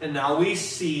 And now we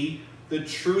see the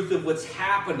truth of what's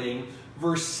happening.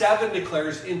 Verse 7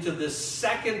 declares, into the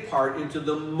second part, into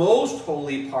the most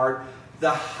holy part, the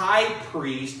high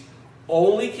priest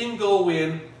only can go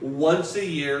in once a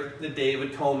year, the Day of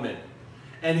Atonement.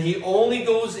 And he only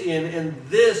goes in, and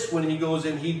this, when he goes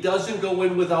in, he doesn't go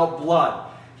in without blood.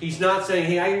 He's not saying,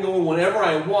 hey, I can go in whenever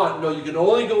I want. No, you can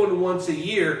only go in once a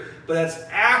year, but that's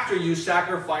after you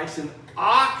sacrifice an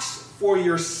ox for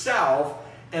yourself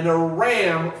and a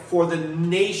ram for the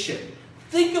nation.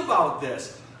 Think about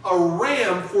this. A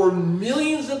ram for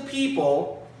millions of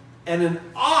people and an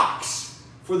ox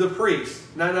for the priest.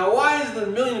 Now why does the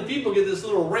million of people get this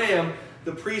little ram?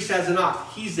 The priest has an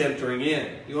ox. He's entering in.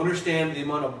 You understand the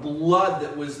amount of blood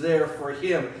that was there for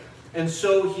him. And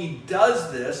so he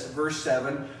does this, verse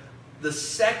 7. The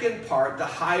second part, the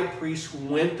high priest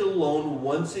went alone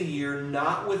once a year,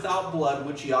 not without blood,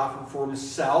 which he offered for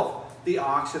himself, the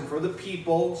ox, and for the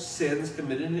people's sins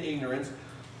committed in ignorance.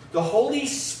 The Holy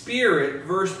Spirit,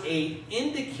 verse 8,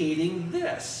 indicating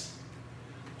this,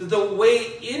 that the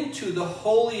way into the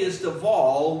holiest of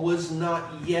all was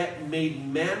not yet made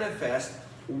manifest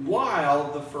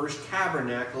while the first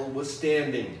tabernacle was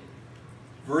standing.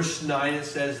 Verse 9, it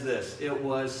says this, it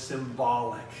was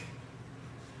symbolic.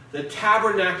 The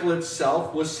tabernacle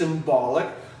itself was symbolic.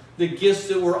 The gifts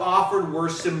that were offered were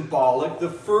symbolic. The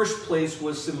first place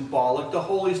was symbolic. The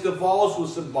holiest of all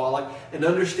was symbolic. And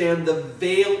understand, the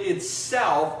veil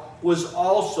itself was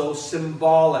also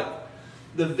symbolic.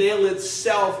 The veil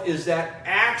itself is that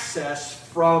access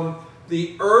from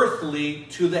the earthly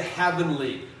to the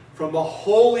heavenly, from a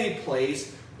holy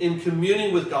place in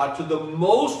communing with God to the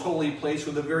most holy place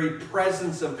where the very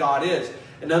presence of God is.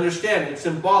 And understand, it's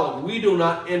symbolic. We do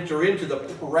not enter into the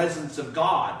presence of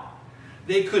God.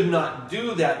 They could not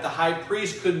do that. The high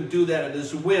priest couldn't do that at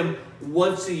his whim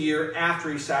once a year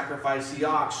after he sacrificed the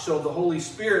ox. So the Holy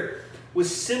Spirit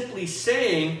was simply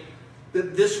saying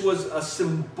that this was a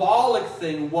symbolic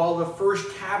thing while the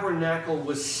first tabernacle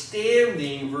was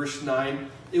standing, verse 9.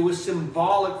 It was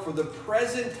symbolic for the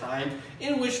present time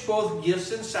in which both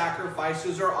gifts and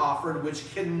sacrifices are offered,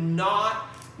 which cannot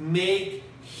make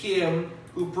him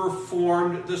who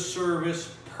performed the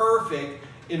service perfect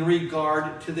in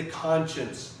regard to the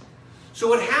conscience. So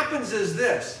what happens is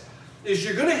this, is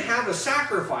you're going to have a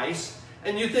sacrifice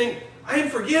and you think, I am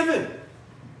forgiven.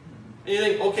 And you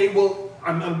think, okay, well,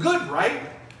 I'm good, right?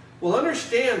 Well,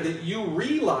 understand that you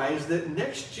realize that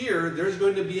next year there's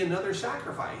going to be another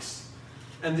sacrifice.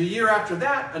 And the year after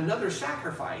that, another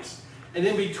sacrifice. And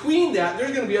in between that,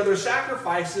 there's going to be other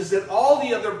sacrifices that all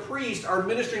the other priests are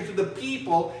ministering to the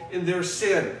people in their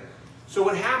sin. So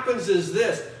what happens is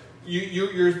this.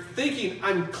 You're thinking,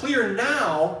 I'm clear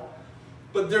now,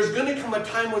 but there's going to come a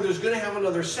time where there's going to have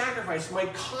another sacrifice. My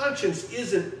conscience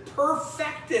isn't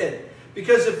perfected.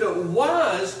 Because if it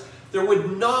was, there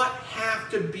would not have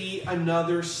to be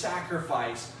another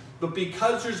sacrifice. But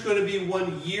because there's going to be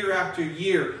one year after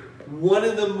year, one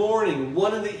in the morning,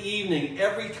 one in the evening,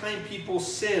 every time people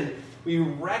sin, we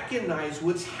recognize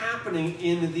what's happening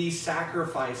in these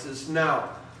sacrifices. Now,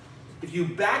 if you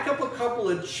back up a couple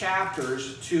of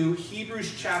chapters to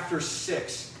Hebrews chapter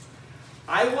 6,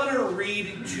 I want to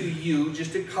read to you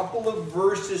just a couple of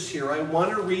verses here. I want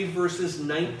to read verses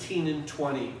 19 and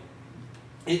 20.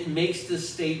 It makes the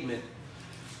statement,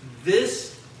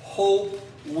 this hope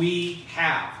we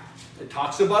have. It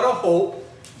talks about a hope.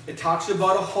 It talks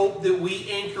about a hope that we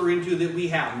anchor into, that we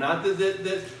have. Not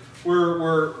that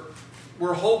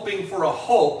we're hoping for a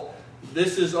hope,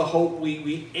 This is a hope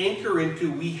we anchor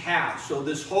into, we have. So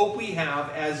this hope we have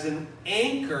as an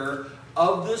anchor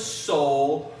of the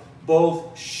soul,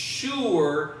 both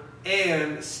sure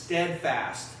and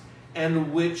steadfast,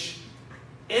 and which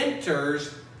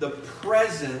enters the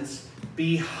presence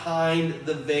behind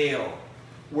the veil,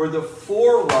 where the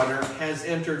forerunner has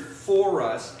entered for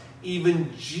us,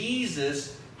 even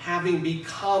Jesus having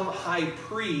become high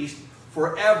priest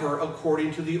forever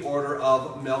according to the order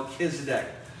of Melchizedek.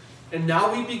 And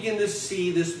now we begin to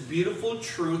see this beautiful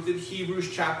truth that Hebrews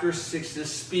chapter 6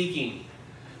 is speaking.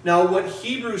 Now what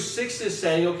Hebrews 6 is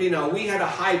saying, okay, now we had a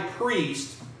high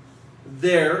priest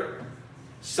there,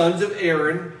 sons of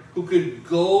Aaron, who could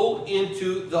go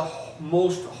into the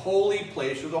most holy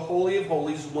place, or the Holy of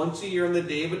Holies, once a year on the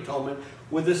Day of Atonement,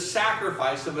 with a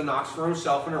sacrifice of an ox for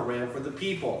himself and a ram for the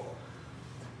people.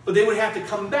 But they would have to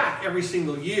come back every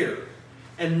single year.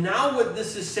 And now what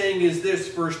this is saying is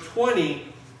this, verse 20,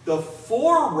 the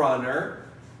forerunner,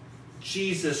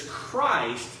 Jesus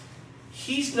Christ,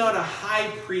 he's not a high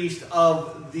priest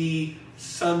of the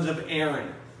sons of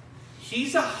Aaron.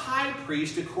 He's a high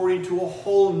priest according to a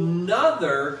whole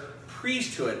nother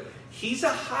priesthood. He's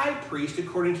a high priest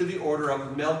according to the order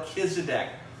of Melchizedek.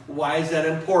 Why is that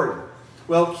important?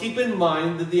 Well, keep in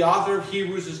mind that the author of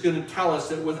Hebrews is going to tell us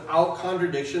that without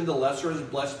contradiction, the lesser is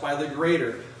blessed by the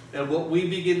greater. And what we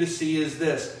begin to see is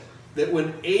this, that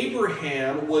when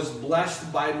Abraham was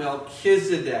blessed by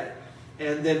Melchizedek,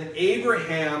 and then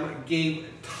Abraham gave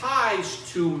tithes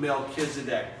to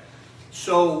Melchizedek.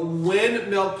 So when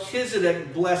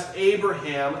Melchizedek blessed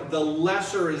Abraham, the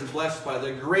lesser is blessed by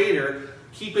the greater.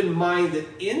 Keep in mind that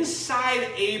inside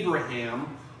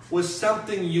Abraham was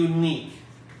something unique.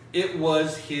 It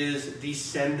was his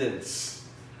descendants,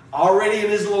 already in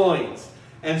his loins.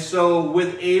 And so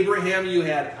with Abraham, you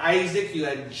had Isaac, you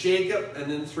had Jacob, and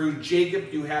then through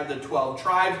Jacob, you had the 12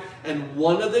 tribes, and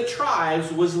one of the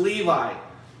tribes was Levi.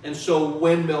 And so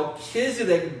when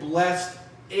Melchizedek blessed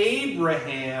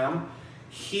Abraham,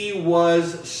 he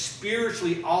was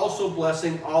spiritually also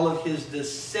blessing all of his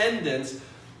descendants.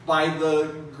 By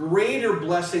the greater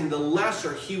blessing the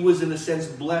lesser, he was in a sense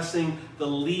blessing the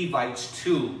Levites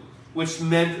too, which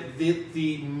meant that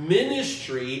the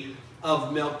ministry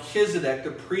of Melchizedek,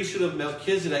 the priesthood of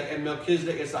Melchizedek, and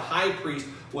Melchizedek as the high priest,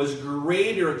 was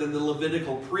greater than the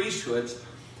Levitical priesthoods.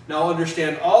 Now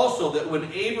understand also that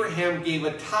when Abraham gave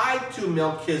a tithe to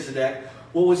Melchizedek,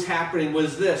 what was happening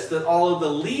was this, that all of the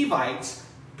Levites,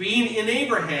 being in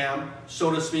Abraham,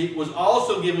 so to speak, was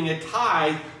also giving a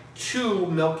tithe to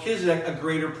Melchizedek, a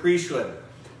greater priesthood.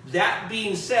 That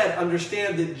being said,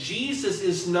 understand that Jesus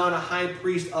is not a high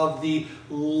priest of the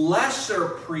lesser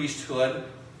priesthood,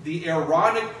 the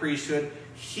Aaronic priesthood.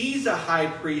 He's a high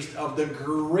priest of the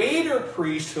greater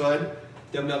priesthood,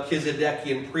 the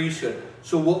Melchizedekian priesthood.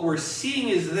 So what we're seeing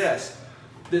is this,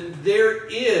 that there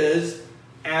is,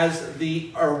 as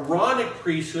the Aaronic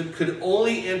priesthood could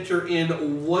only enter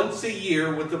in once a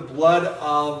year with the blood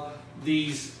of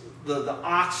these the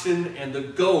oxen and the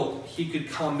goat, he could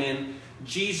come in.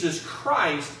 Jesus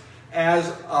Christ, as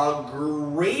a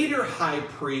greater high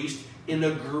priest in a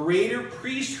greater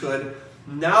priesthood,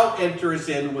 now enters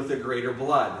in with a greater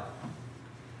blood,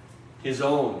 his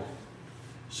own.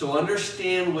 So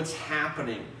understand what's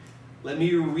happening. Let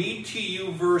me read to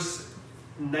you verse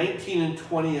 19 and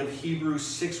 20 of Hebrews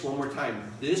 6 one more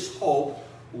time. This hope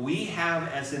we have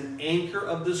as an anchor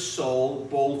of the soul,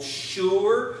 both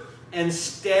sure and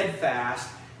steadfast,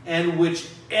 and which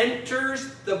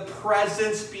enters the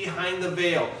presence behind the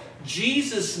veil.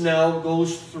 Jesus now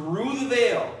goes through the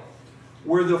veil,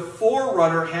 where the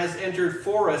forerunner has entered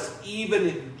for us,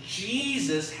 even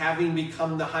Jesus having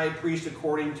become the high priest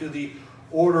according to the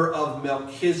order of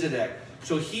Melchizedek.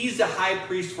 So he's the high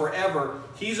priest forever.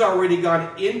 He's already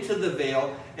gone into the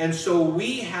veil. And so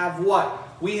we have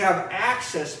what? We have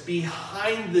access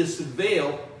behind this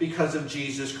veil because of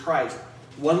Jesus Christ.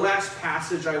 One last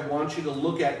passage I want you to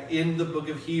look at in the book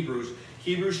of Hebrews.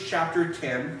 Hebrews chapter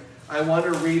 10. I want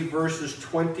to read verses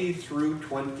 20 through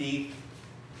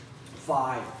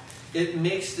 25. It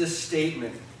makes this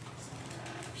statement.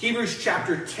 Hebrews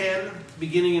chapter 10,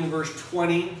 beginning in verse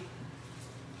 20.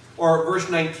 Or verse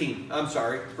 19. I'm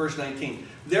sorry, verse 19.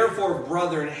 Therefore,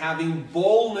 brethren, having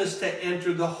boldness to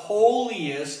enter the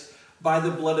holiest by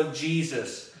the blood of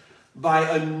Jesus, by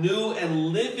a new and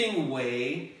living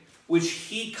way, which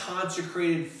he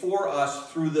consecrated for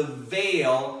us through the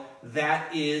veil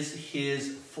that is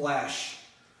his flesh.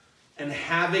 And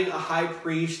having a high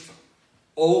priest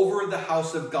over the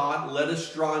house of God, let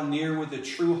us draw near with a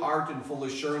true heart and full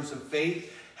assurance of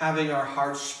faith, having our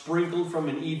hearts sprinkled from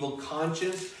an evil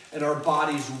conscience and our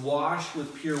bodies washed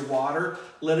with pure water.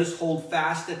 Let us hold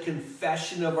fast the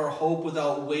confession of our hope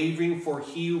without wavering, for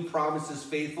he who promises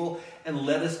faithful. And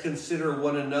let us consider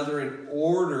one another in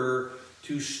order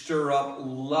to stir up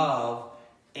love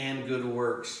and good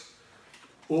works.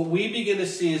 What we begin to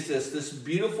see is this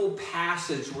beautiful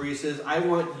passage where he says, I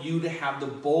want you to have the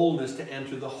boldness to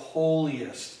enter the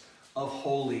holiest of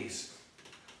holies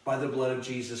by the blood of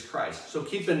Jesus Christ. So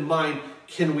keep in mind,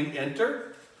 can we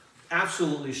enter?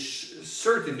 Absolutely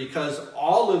certain, because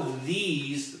all of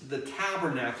these, the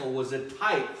tabernacle was a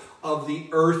type of the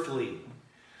earthly.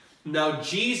 Now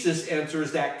Jesus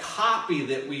enters that copy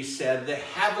that we said, the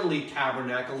heavenly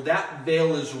tabernacle. That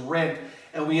veil is rent,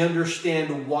 and we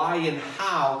understand why and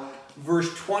how.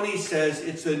 Verse 20 says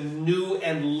it's a new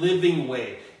and living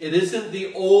way. It isn't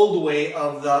the old way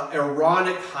of the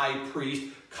Aaronic high priest,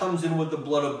 comes in with the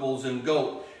blood of bulls and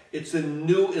goat. It's a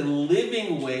new and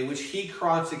living way which he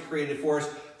consecrated for us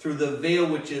through the veil,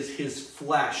 which is his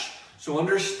flesh. So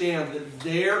understand that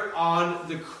there on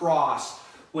the cross,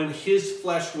 when his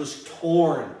flesh was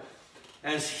torn,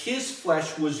 as his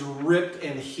flesh was ripped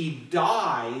and he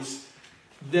dies,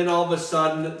 then all of a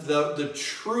sudden the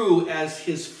true, as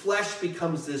his flesh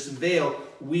becomes this veil,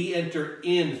 we enter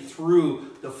in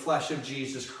through the flesh of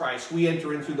Jesus Christ. We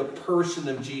enter in through the person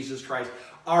of Jesus Christ.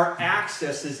 Our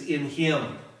access is in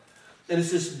him. And it's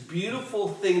this beautiful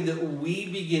thing that we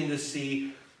begin to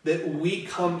see, that we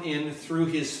come in through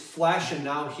his flesh, and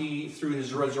now through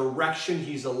his resurrection,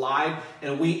 he's alive,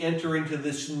 and we enter into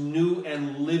this new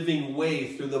and living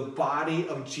way through the body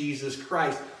of Jesus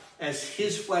Christ. As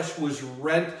his flesh was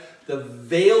rent, the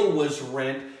veil was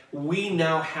rent, we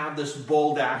now have this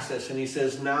bold access. And he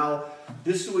says, now,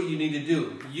 this is what you need to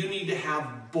do. You need to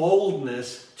have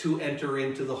boldness to enter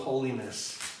into the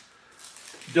holiness.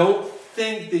 Don't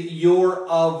think that you're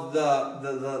of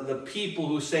the people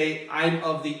who say, I'm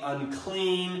of the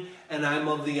unclean and I'm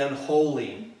of the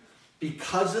unholy.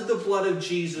 Because of the blood of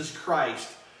Jesus Christ,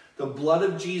 the blood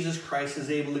of Jesus Christ is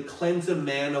able to cleanse a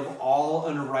man of all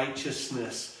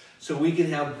unrighteousness. So we can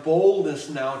have boldness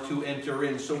now to enter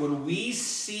in. So when we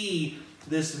see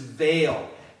this veil,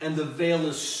 and the veil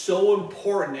is so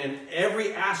important, and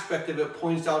every aspect of it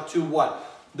points out to what?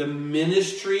 The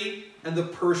ministry and the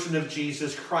person of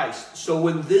Jesus Christ. So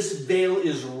when this veil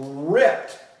is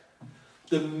ripped,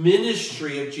 the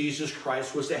ministry of Jesus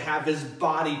Christ was to have his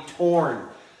body torn.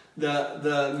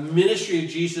 The ministry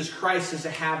of Jesus Christ is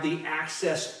to have the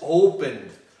access opened.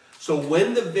 So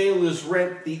when the veil is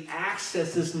rent, the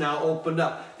access is now opened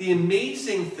up. The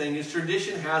amazing thing is,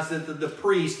 tradition has it that the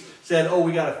priest said, oh,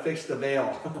 we got to fix the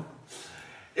veil.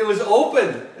 It was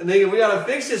open, and they we got to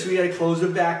fix this, we got to close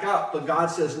it back up. But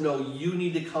God says, no, you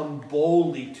need to come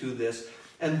boldly to this.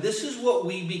 And this is what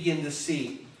we begin to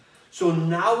see. So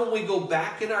now when we go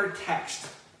back in our text,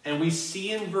 and we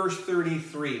see in verse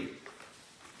 33,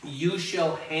 you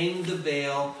shall hang the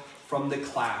veil from the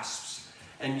clasps,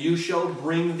 and you shall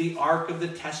bring the ark of the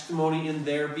testimony in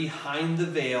there behind the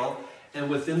veil. And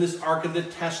within this ark of the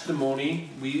testimony,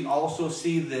 we also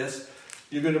see this.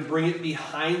 You're going to bring it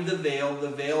behind the veil. The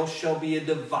veil shall be a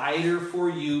divider for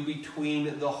you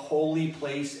between the holy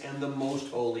place and the most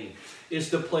holy. It's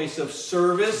the place of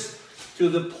service to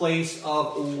the place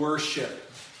of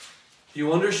worship.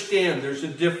 You understand there's a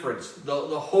difference.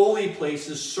 The holy place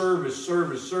is service,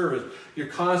 service, service. You're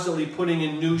constantly putting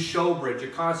in new showbread. You're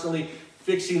constantly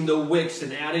fixing the wicks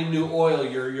and adding new oil.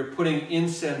 You're putting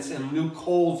incense and new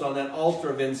coals on that altar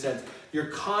of incense. You're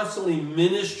constantly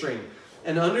ministering.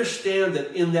 And understand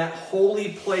that in that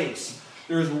holy place,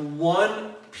 there's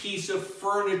one piece of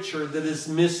furniture that is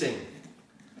missing.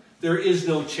 There is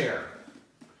no chair.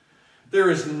 There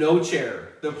is no chair.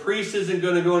 The priest isn't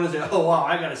going to go in and say, oh, wow,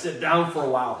 I got to sit down for a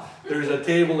while. There's a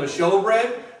table of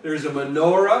showbread. There's a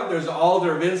menorah. There's an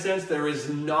altar of incense. There is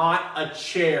not a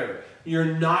chair. You're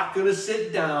not going to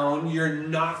sit down. You're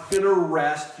not going to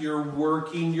rest. You're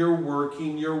working, you're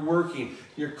working, you're working.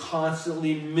 You're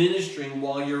constantly ministering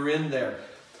while you're in there.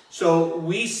 So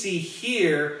we see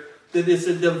here that it's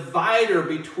a divider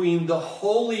between the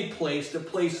holy place, the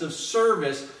place of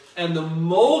service, and the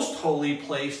most holy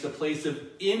place, the place of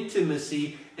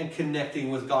intimacy and connecting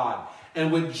with God. And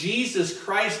what Jesus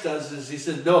Christ does is he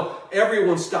says, no,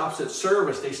 everyone stops at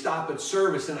service. They stop at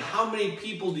service. And how many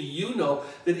people do you know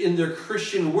that in their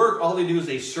Christian work, all they do is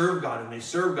they serve God and they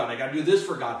serve God. I got to do this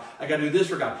for God. I got to do this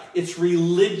for God. It's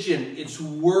religion. It's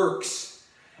works.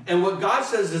 And what God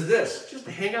says is this, just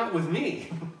hang out with me.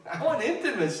 I want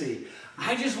intimacy.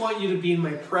 I just want you to be in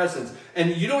my presence.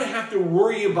 And you don't have to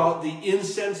worry about the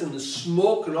incense and the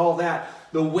smoke and all that.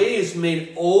 The way is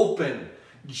made open.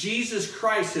 Jesus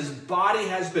Christ, his body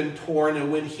has been torn,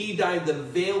 and when he died, the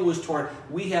veil was torn.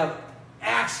 We have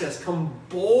access, come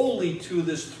boldly to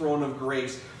this throne of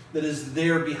grace that is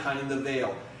there behind the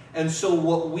veil. And so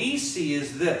what we see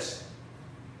is this.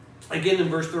 Again, in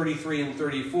verse 33 and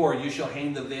 34, you shall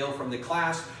hang the veil from the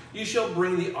clasp. You shall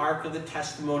bring the ark of the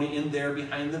testimony in there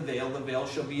behind the veil. The veil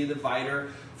shall be a divider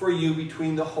for you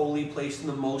between the holy place and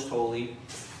the most holy.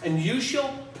 And you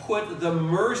shall put the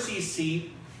mercy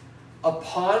seat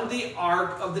upon the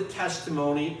ark of the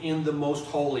testimony in the most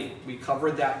holy. We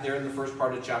covered that there in the first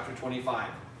part of chapter 25.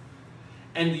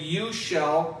 And you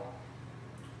shall,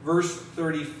 verse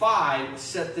 35,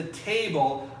 set the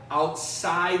table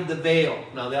outside the veil.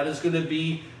 Now that is going to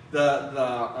be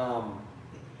the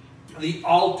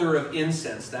altar of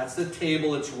incense. That's the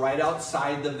table. It's right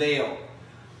outside the veil.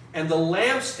 And the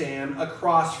lampstand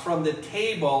across from the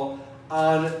table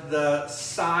on the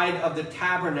side of the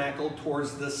tabernacle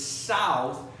towards the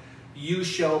south, you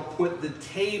shall put the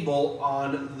table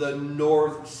on the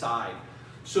north side.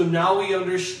 So now we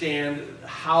understand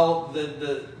how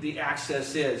the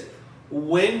access is.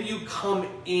 When you come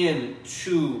in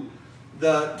to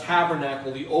the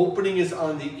tabernacle, the opening is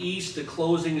on the east, the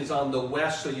closing is on the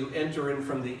west, so you enter in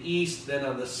from the east. Then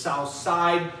on the south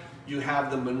side, you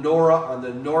have the menorah. On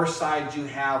the north side, you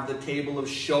have the table of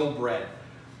showbread.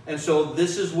 And so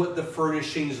this is what the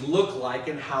furnishings look like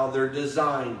and how they're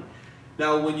designed.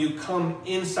 Now, when you come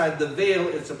inside the veil,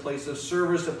 it's a place of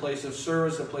service, a place of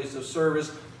service, a place of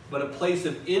service, but a place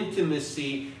of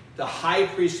intimacy. The high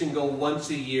priest can go once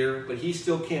a year, but he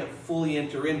still can't fully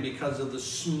enter in because of the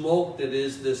smoke that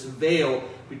is this veil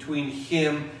between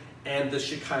him and the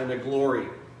Shekinah glory.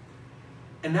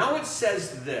 And now it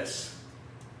says this.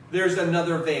 There's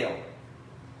another veil.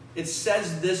 It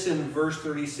says this in verse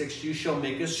 36, you shall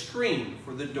make a screen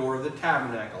for the door of the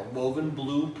tabernacle, woven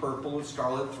blue, purple, and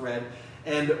scarlet thread,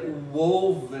 and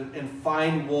woven and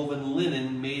fine woven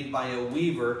linen made by a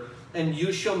weaver. And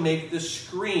you shall make the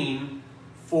screen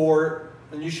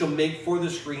and you shall make for the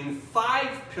screen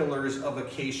 5 pillars of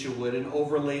acacia wood and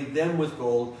overlay them with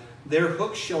gold. Their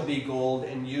hooks shall be gold,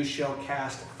 and you shall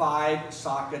cast 5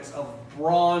 sockets of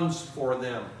bronze for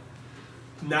them.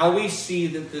 Now we see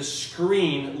that this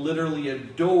screen, literally a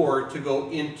door to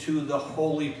go into the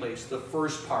holy place, the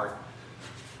first part.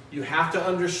 You have to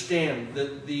understand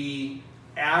that the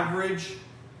average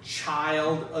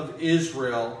child of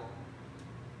Israel,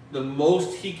 the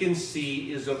most he can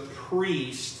see is a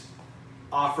priest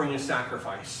offering a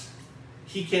sacrifice.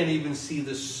 He can't even see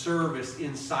the service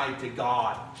inside to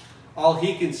God. All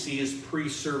he can see is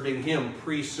priest serving him,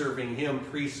 priest serving him,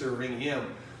 priest serving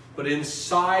him. But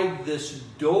inside this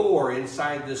door,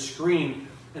 inside this screen,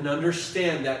 and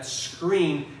understand that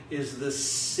screen is the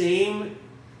same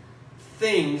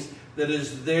things that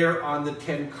is there on the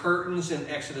 10 curtains in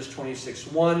Exodus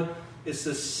 26:1. It's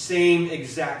the same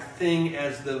exact thing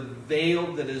as the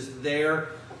veil that is there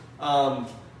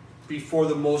before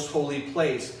the most holy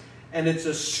place. And it's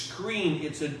a screen,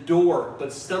 it's a door,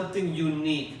 but something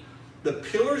unique. The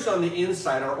pillars on the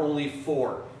inside are only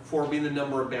 4, 4 being the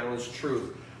number of balanced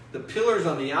truth. The pillars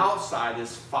on the outside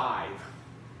is 5,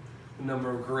 the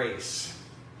number of grace.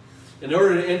 In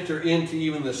order to enter into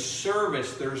even the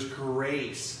service, there's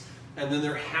grace. And then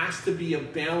there has to be a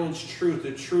balanced truth,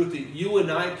 the truth that you and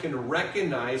I can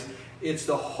recognize. It's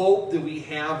the hope that we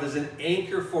have as an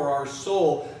anchor for our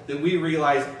soul, that we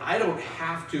realize I don't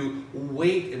have to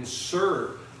wait and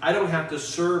serve. I don't have to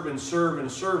serve and serve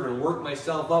and serve and work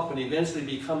myself up and eventually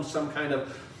become some kind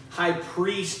of high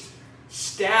priest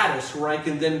status where I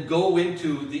can then go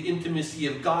into the intimacy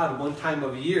of God one time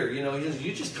of year. You know, he says,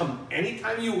 you just come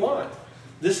anytime you want.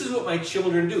 This is what my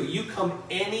children do. You come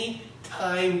any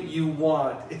time you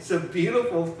want. It's a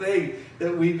beautiful thing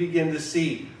that we begin to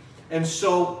see. And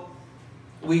so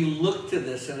we look to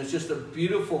this, and it's just a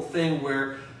beautiful thing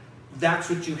where that's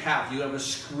what you have. You have a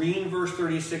screen, verse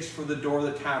 36, for the door of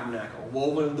the tabernacle,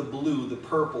 woven in the blue, the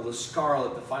purple, the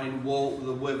scarlet, the fine woven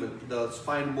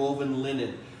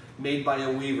linen made by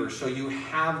a weaver. So you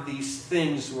have these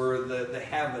things where the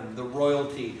heaven, the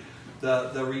royalty,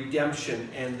 the redemption,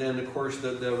 and then of course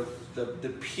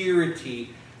the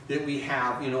purity that we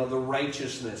have, you know, the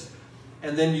righteousness.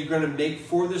 And then you're going to make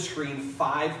for the screen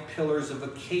 5 pillars of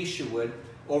acacia wood,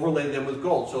 overlay them with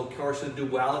gold. So of course the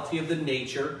duality of the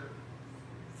nature,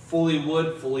 fully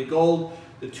wood, fully gold,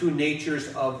 the 2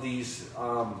 natures of these,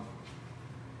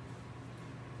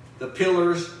 the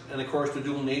pillars, and of course the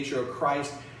dual nature of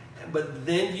Christ. But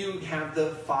then you have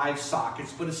the 5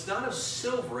 sockets, but it's not of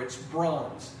silver, it's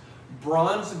bronze.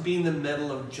 Bronze being the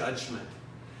metal of judgment.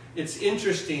 it's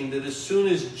interesting that as soon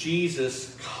as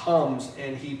Jesus comes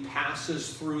and he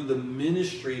passes through the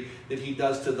ministry that he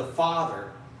does to the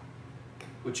Father,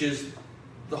 which is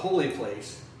the holy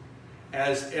place,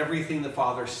 as everything the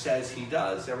Father says he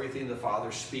does, everything the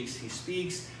Father speaks, he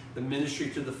speaks, the ministry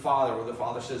to the Father, where the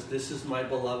Father says, "This is my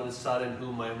beloved Son in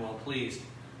whom I am well pleased."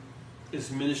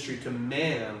 His ministry to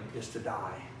man is to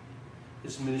die.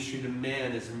 His ministry to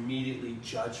man is immediately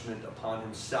judgment upon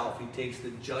himself. He takes the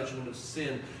judgment of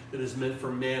sin that is meant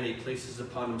for man, he places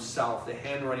upon himself. The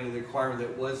handwriting of the requirement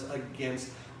that was against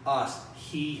us,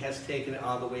 he has taken it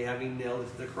out of the way, having nailed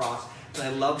it to the cross. And I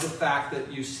love the fact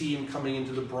that you see him coming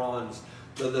into the bronze.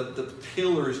 The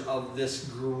pillars of this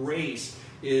grace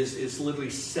is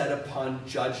literally set upon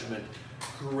judgment.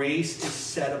 Grace is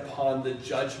set upon the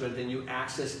judgment, and you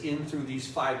access in through these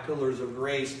 5 pillars of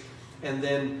grace. And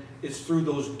then it's through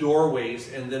those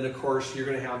doorways. And then, of course, you're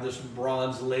going to have this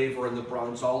bronze laver and the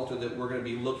bronze altar that we're going to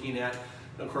be looking at.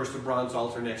 And, of course, the bronze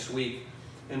altar next week.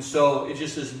 And so it's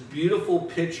just this beautiful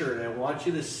picture. And I want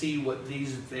you to see what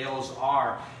these veils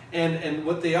are. And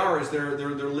what they are is their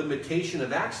limitation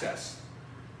of access.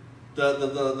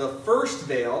 The first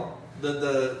veil,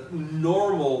 the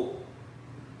normal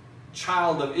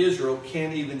child of Israel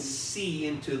can't even see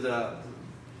into the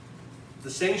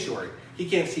sanctuary. He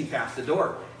can't see past the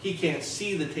door. He can't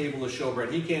see the table of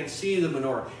showbread. He can't see the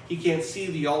menorah. He can't see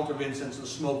the altar of incense and the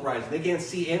smoke rising. They can't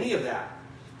see any of that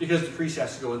because the priest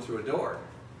has to go in through a door.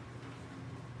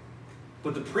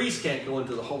 But the priest can't go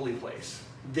into the holy place.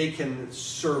 They can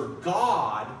serve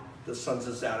God, the sons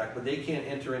of Zadok, but they can't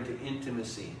enter into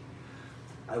intimacy.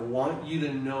 I want you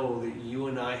to know that you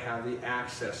and I have the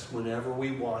access whenever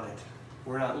we want it.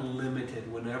 We're not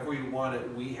limited. Whenever we want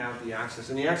it, we have the access.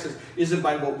 And the access isn't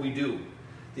by what we do.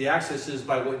 The access is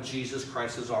by what Jesus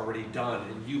Christ has already done.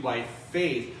 And you, by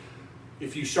faith,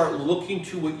 if you start looking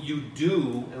to what you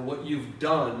do and what you've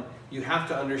done, you have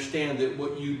to understand that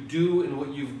what you do and what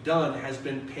you've done has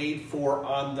been paid for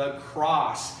on the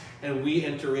cross. And we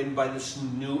enter in by this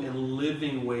new and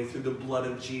living way through the blood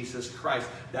of Jesus Christ,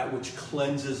 that which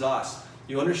cleanses us.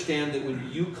 You understand that when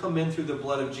you come in through the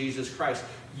blood of Jesus Christ,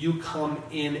 you come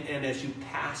in, and as you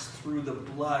pass through the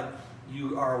blood,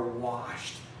 you are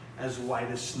washed as white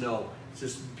as snow. It's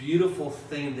this beautiful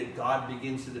thing that God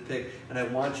begins to depict. And I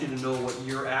want you to know what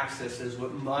your access is,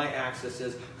 what my access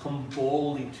is. Come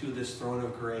boldly to this throne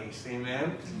of grace.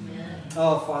 Amen? Amen.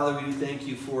 Oh, Father, we thank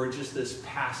you for just this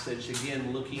passage.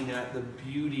 Again, looking at the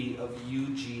beauty of you,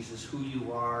 Jesus, who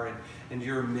you are, and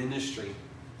your ministry.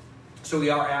 So we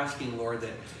are asking, Lord,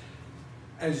 that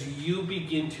as you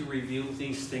begin to reveal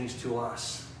these things to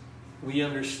us, we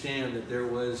understand that there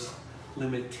was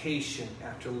limitation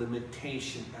after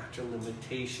limitation after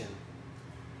limitation.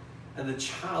 And the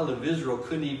child of Israel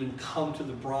couldn't even come to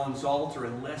the bronze altar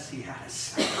unless he had a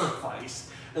sacrifice,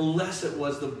 unless it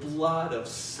was the blood of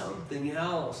something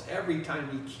else. Every time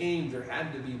he came, there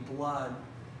had to be blood.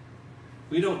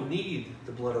 We don't need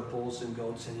the blood of bulls and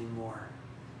goats anymore.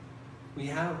 We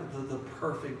have the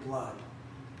perfect blood,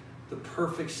 the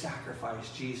perfect sacrifice,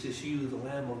 Jesus, you, the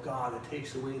Lamb of God that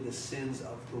takes away the sins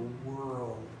of the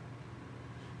world.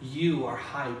 You are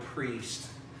high priest,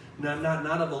 not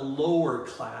of a lower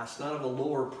class, not of a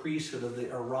lower priesthood of the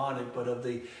Aaronic, but of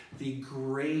the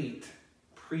great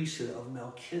priesthood of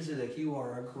Melchizedek. You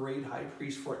are a great high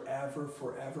priest forever,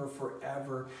 forever,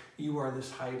 forever. You are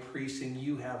this high priest, and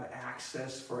you have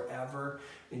access forever,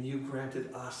 and you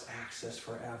granted us access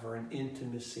forever and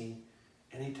intimacy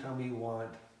anytime we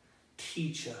want.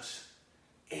 Teach us.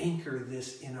 Anchor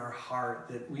this in our heart,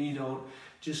 that we don't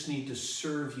just need to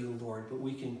serve you, Lord, but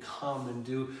we can come and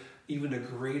do even a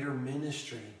greater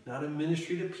ministry. Not a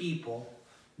ministry to people,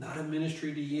 not a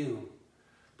ministry to you,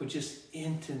 but just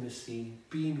intimacy,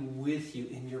 being with you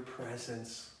in your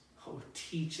presence. Oh,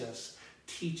 teach us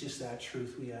that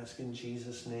truth, we ask in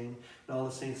Jesus' name. And all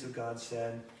the saints of God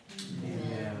said, Amen.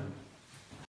 Amen.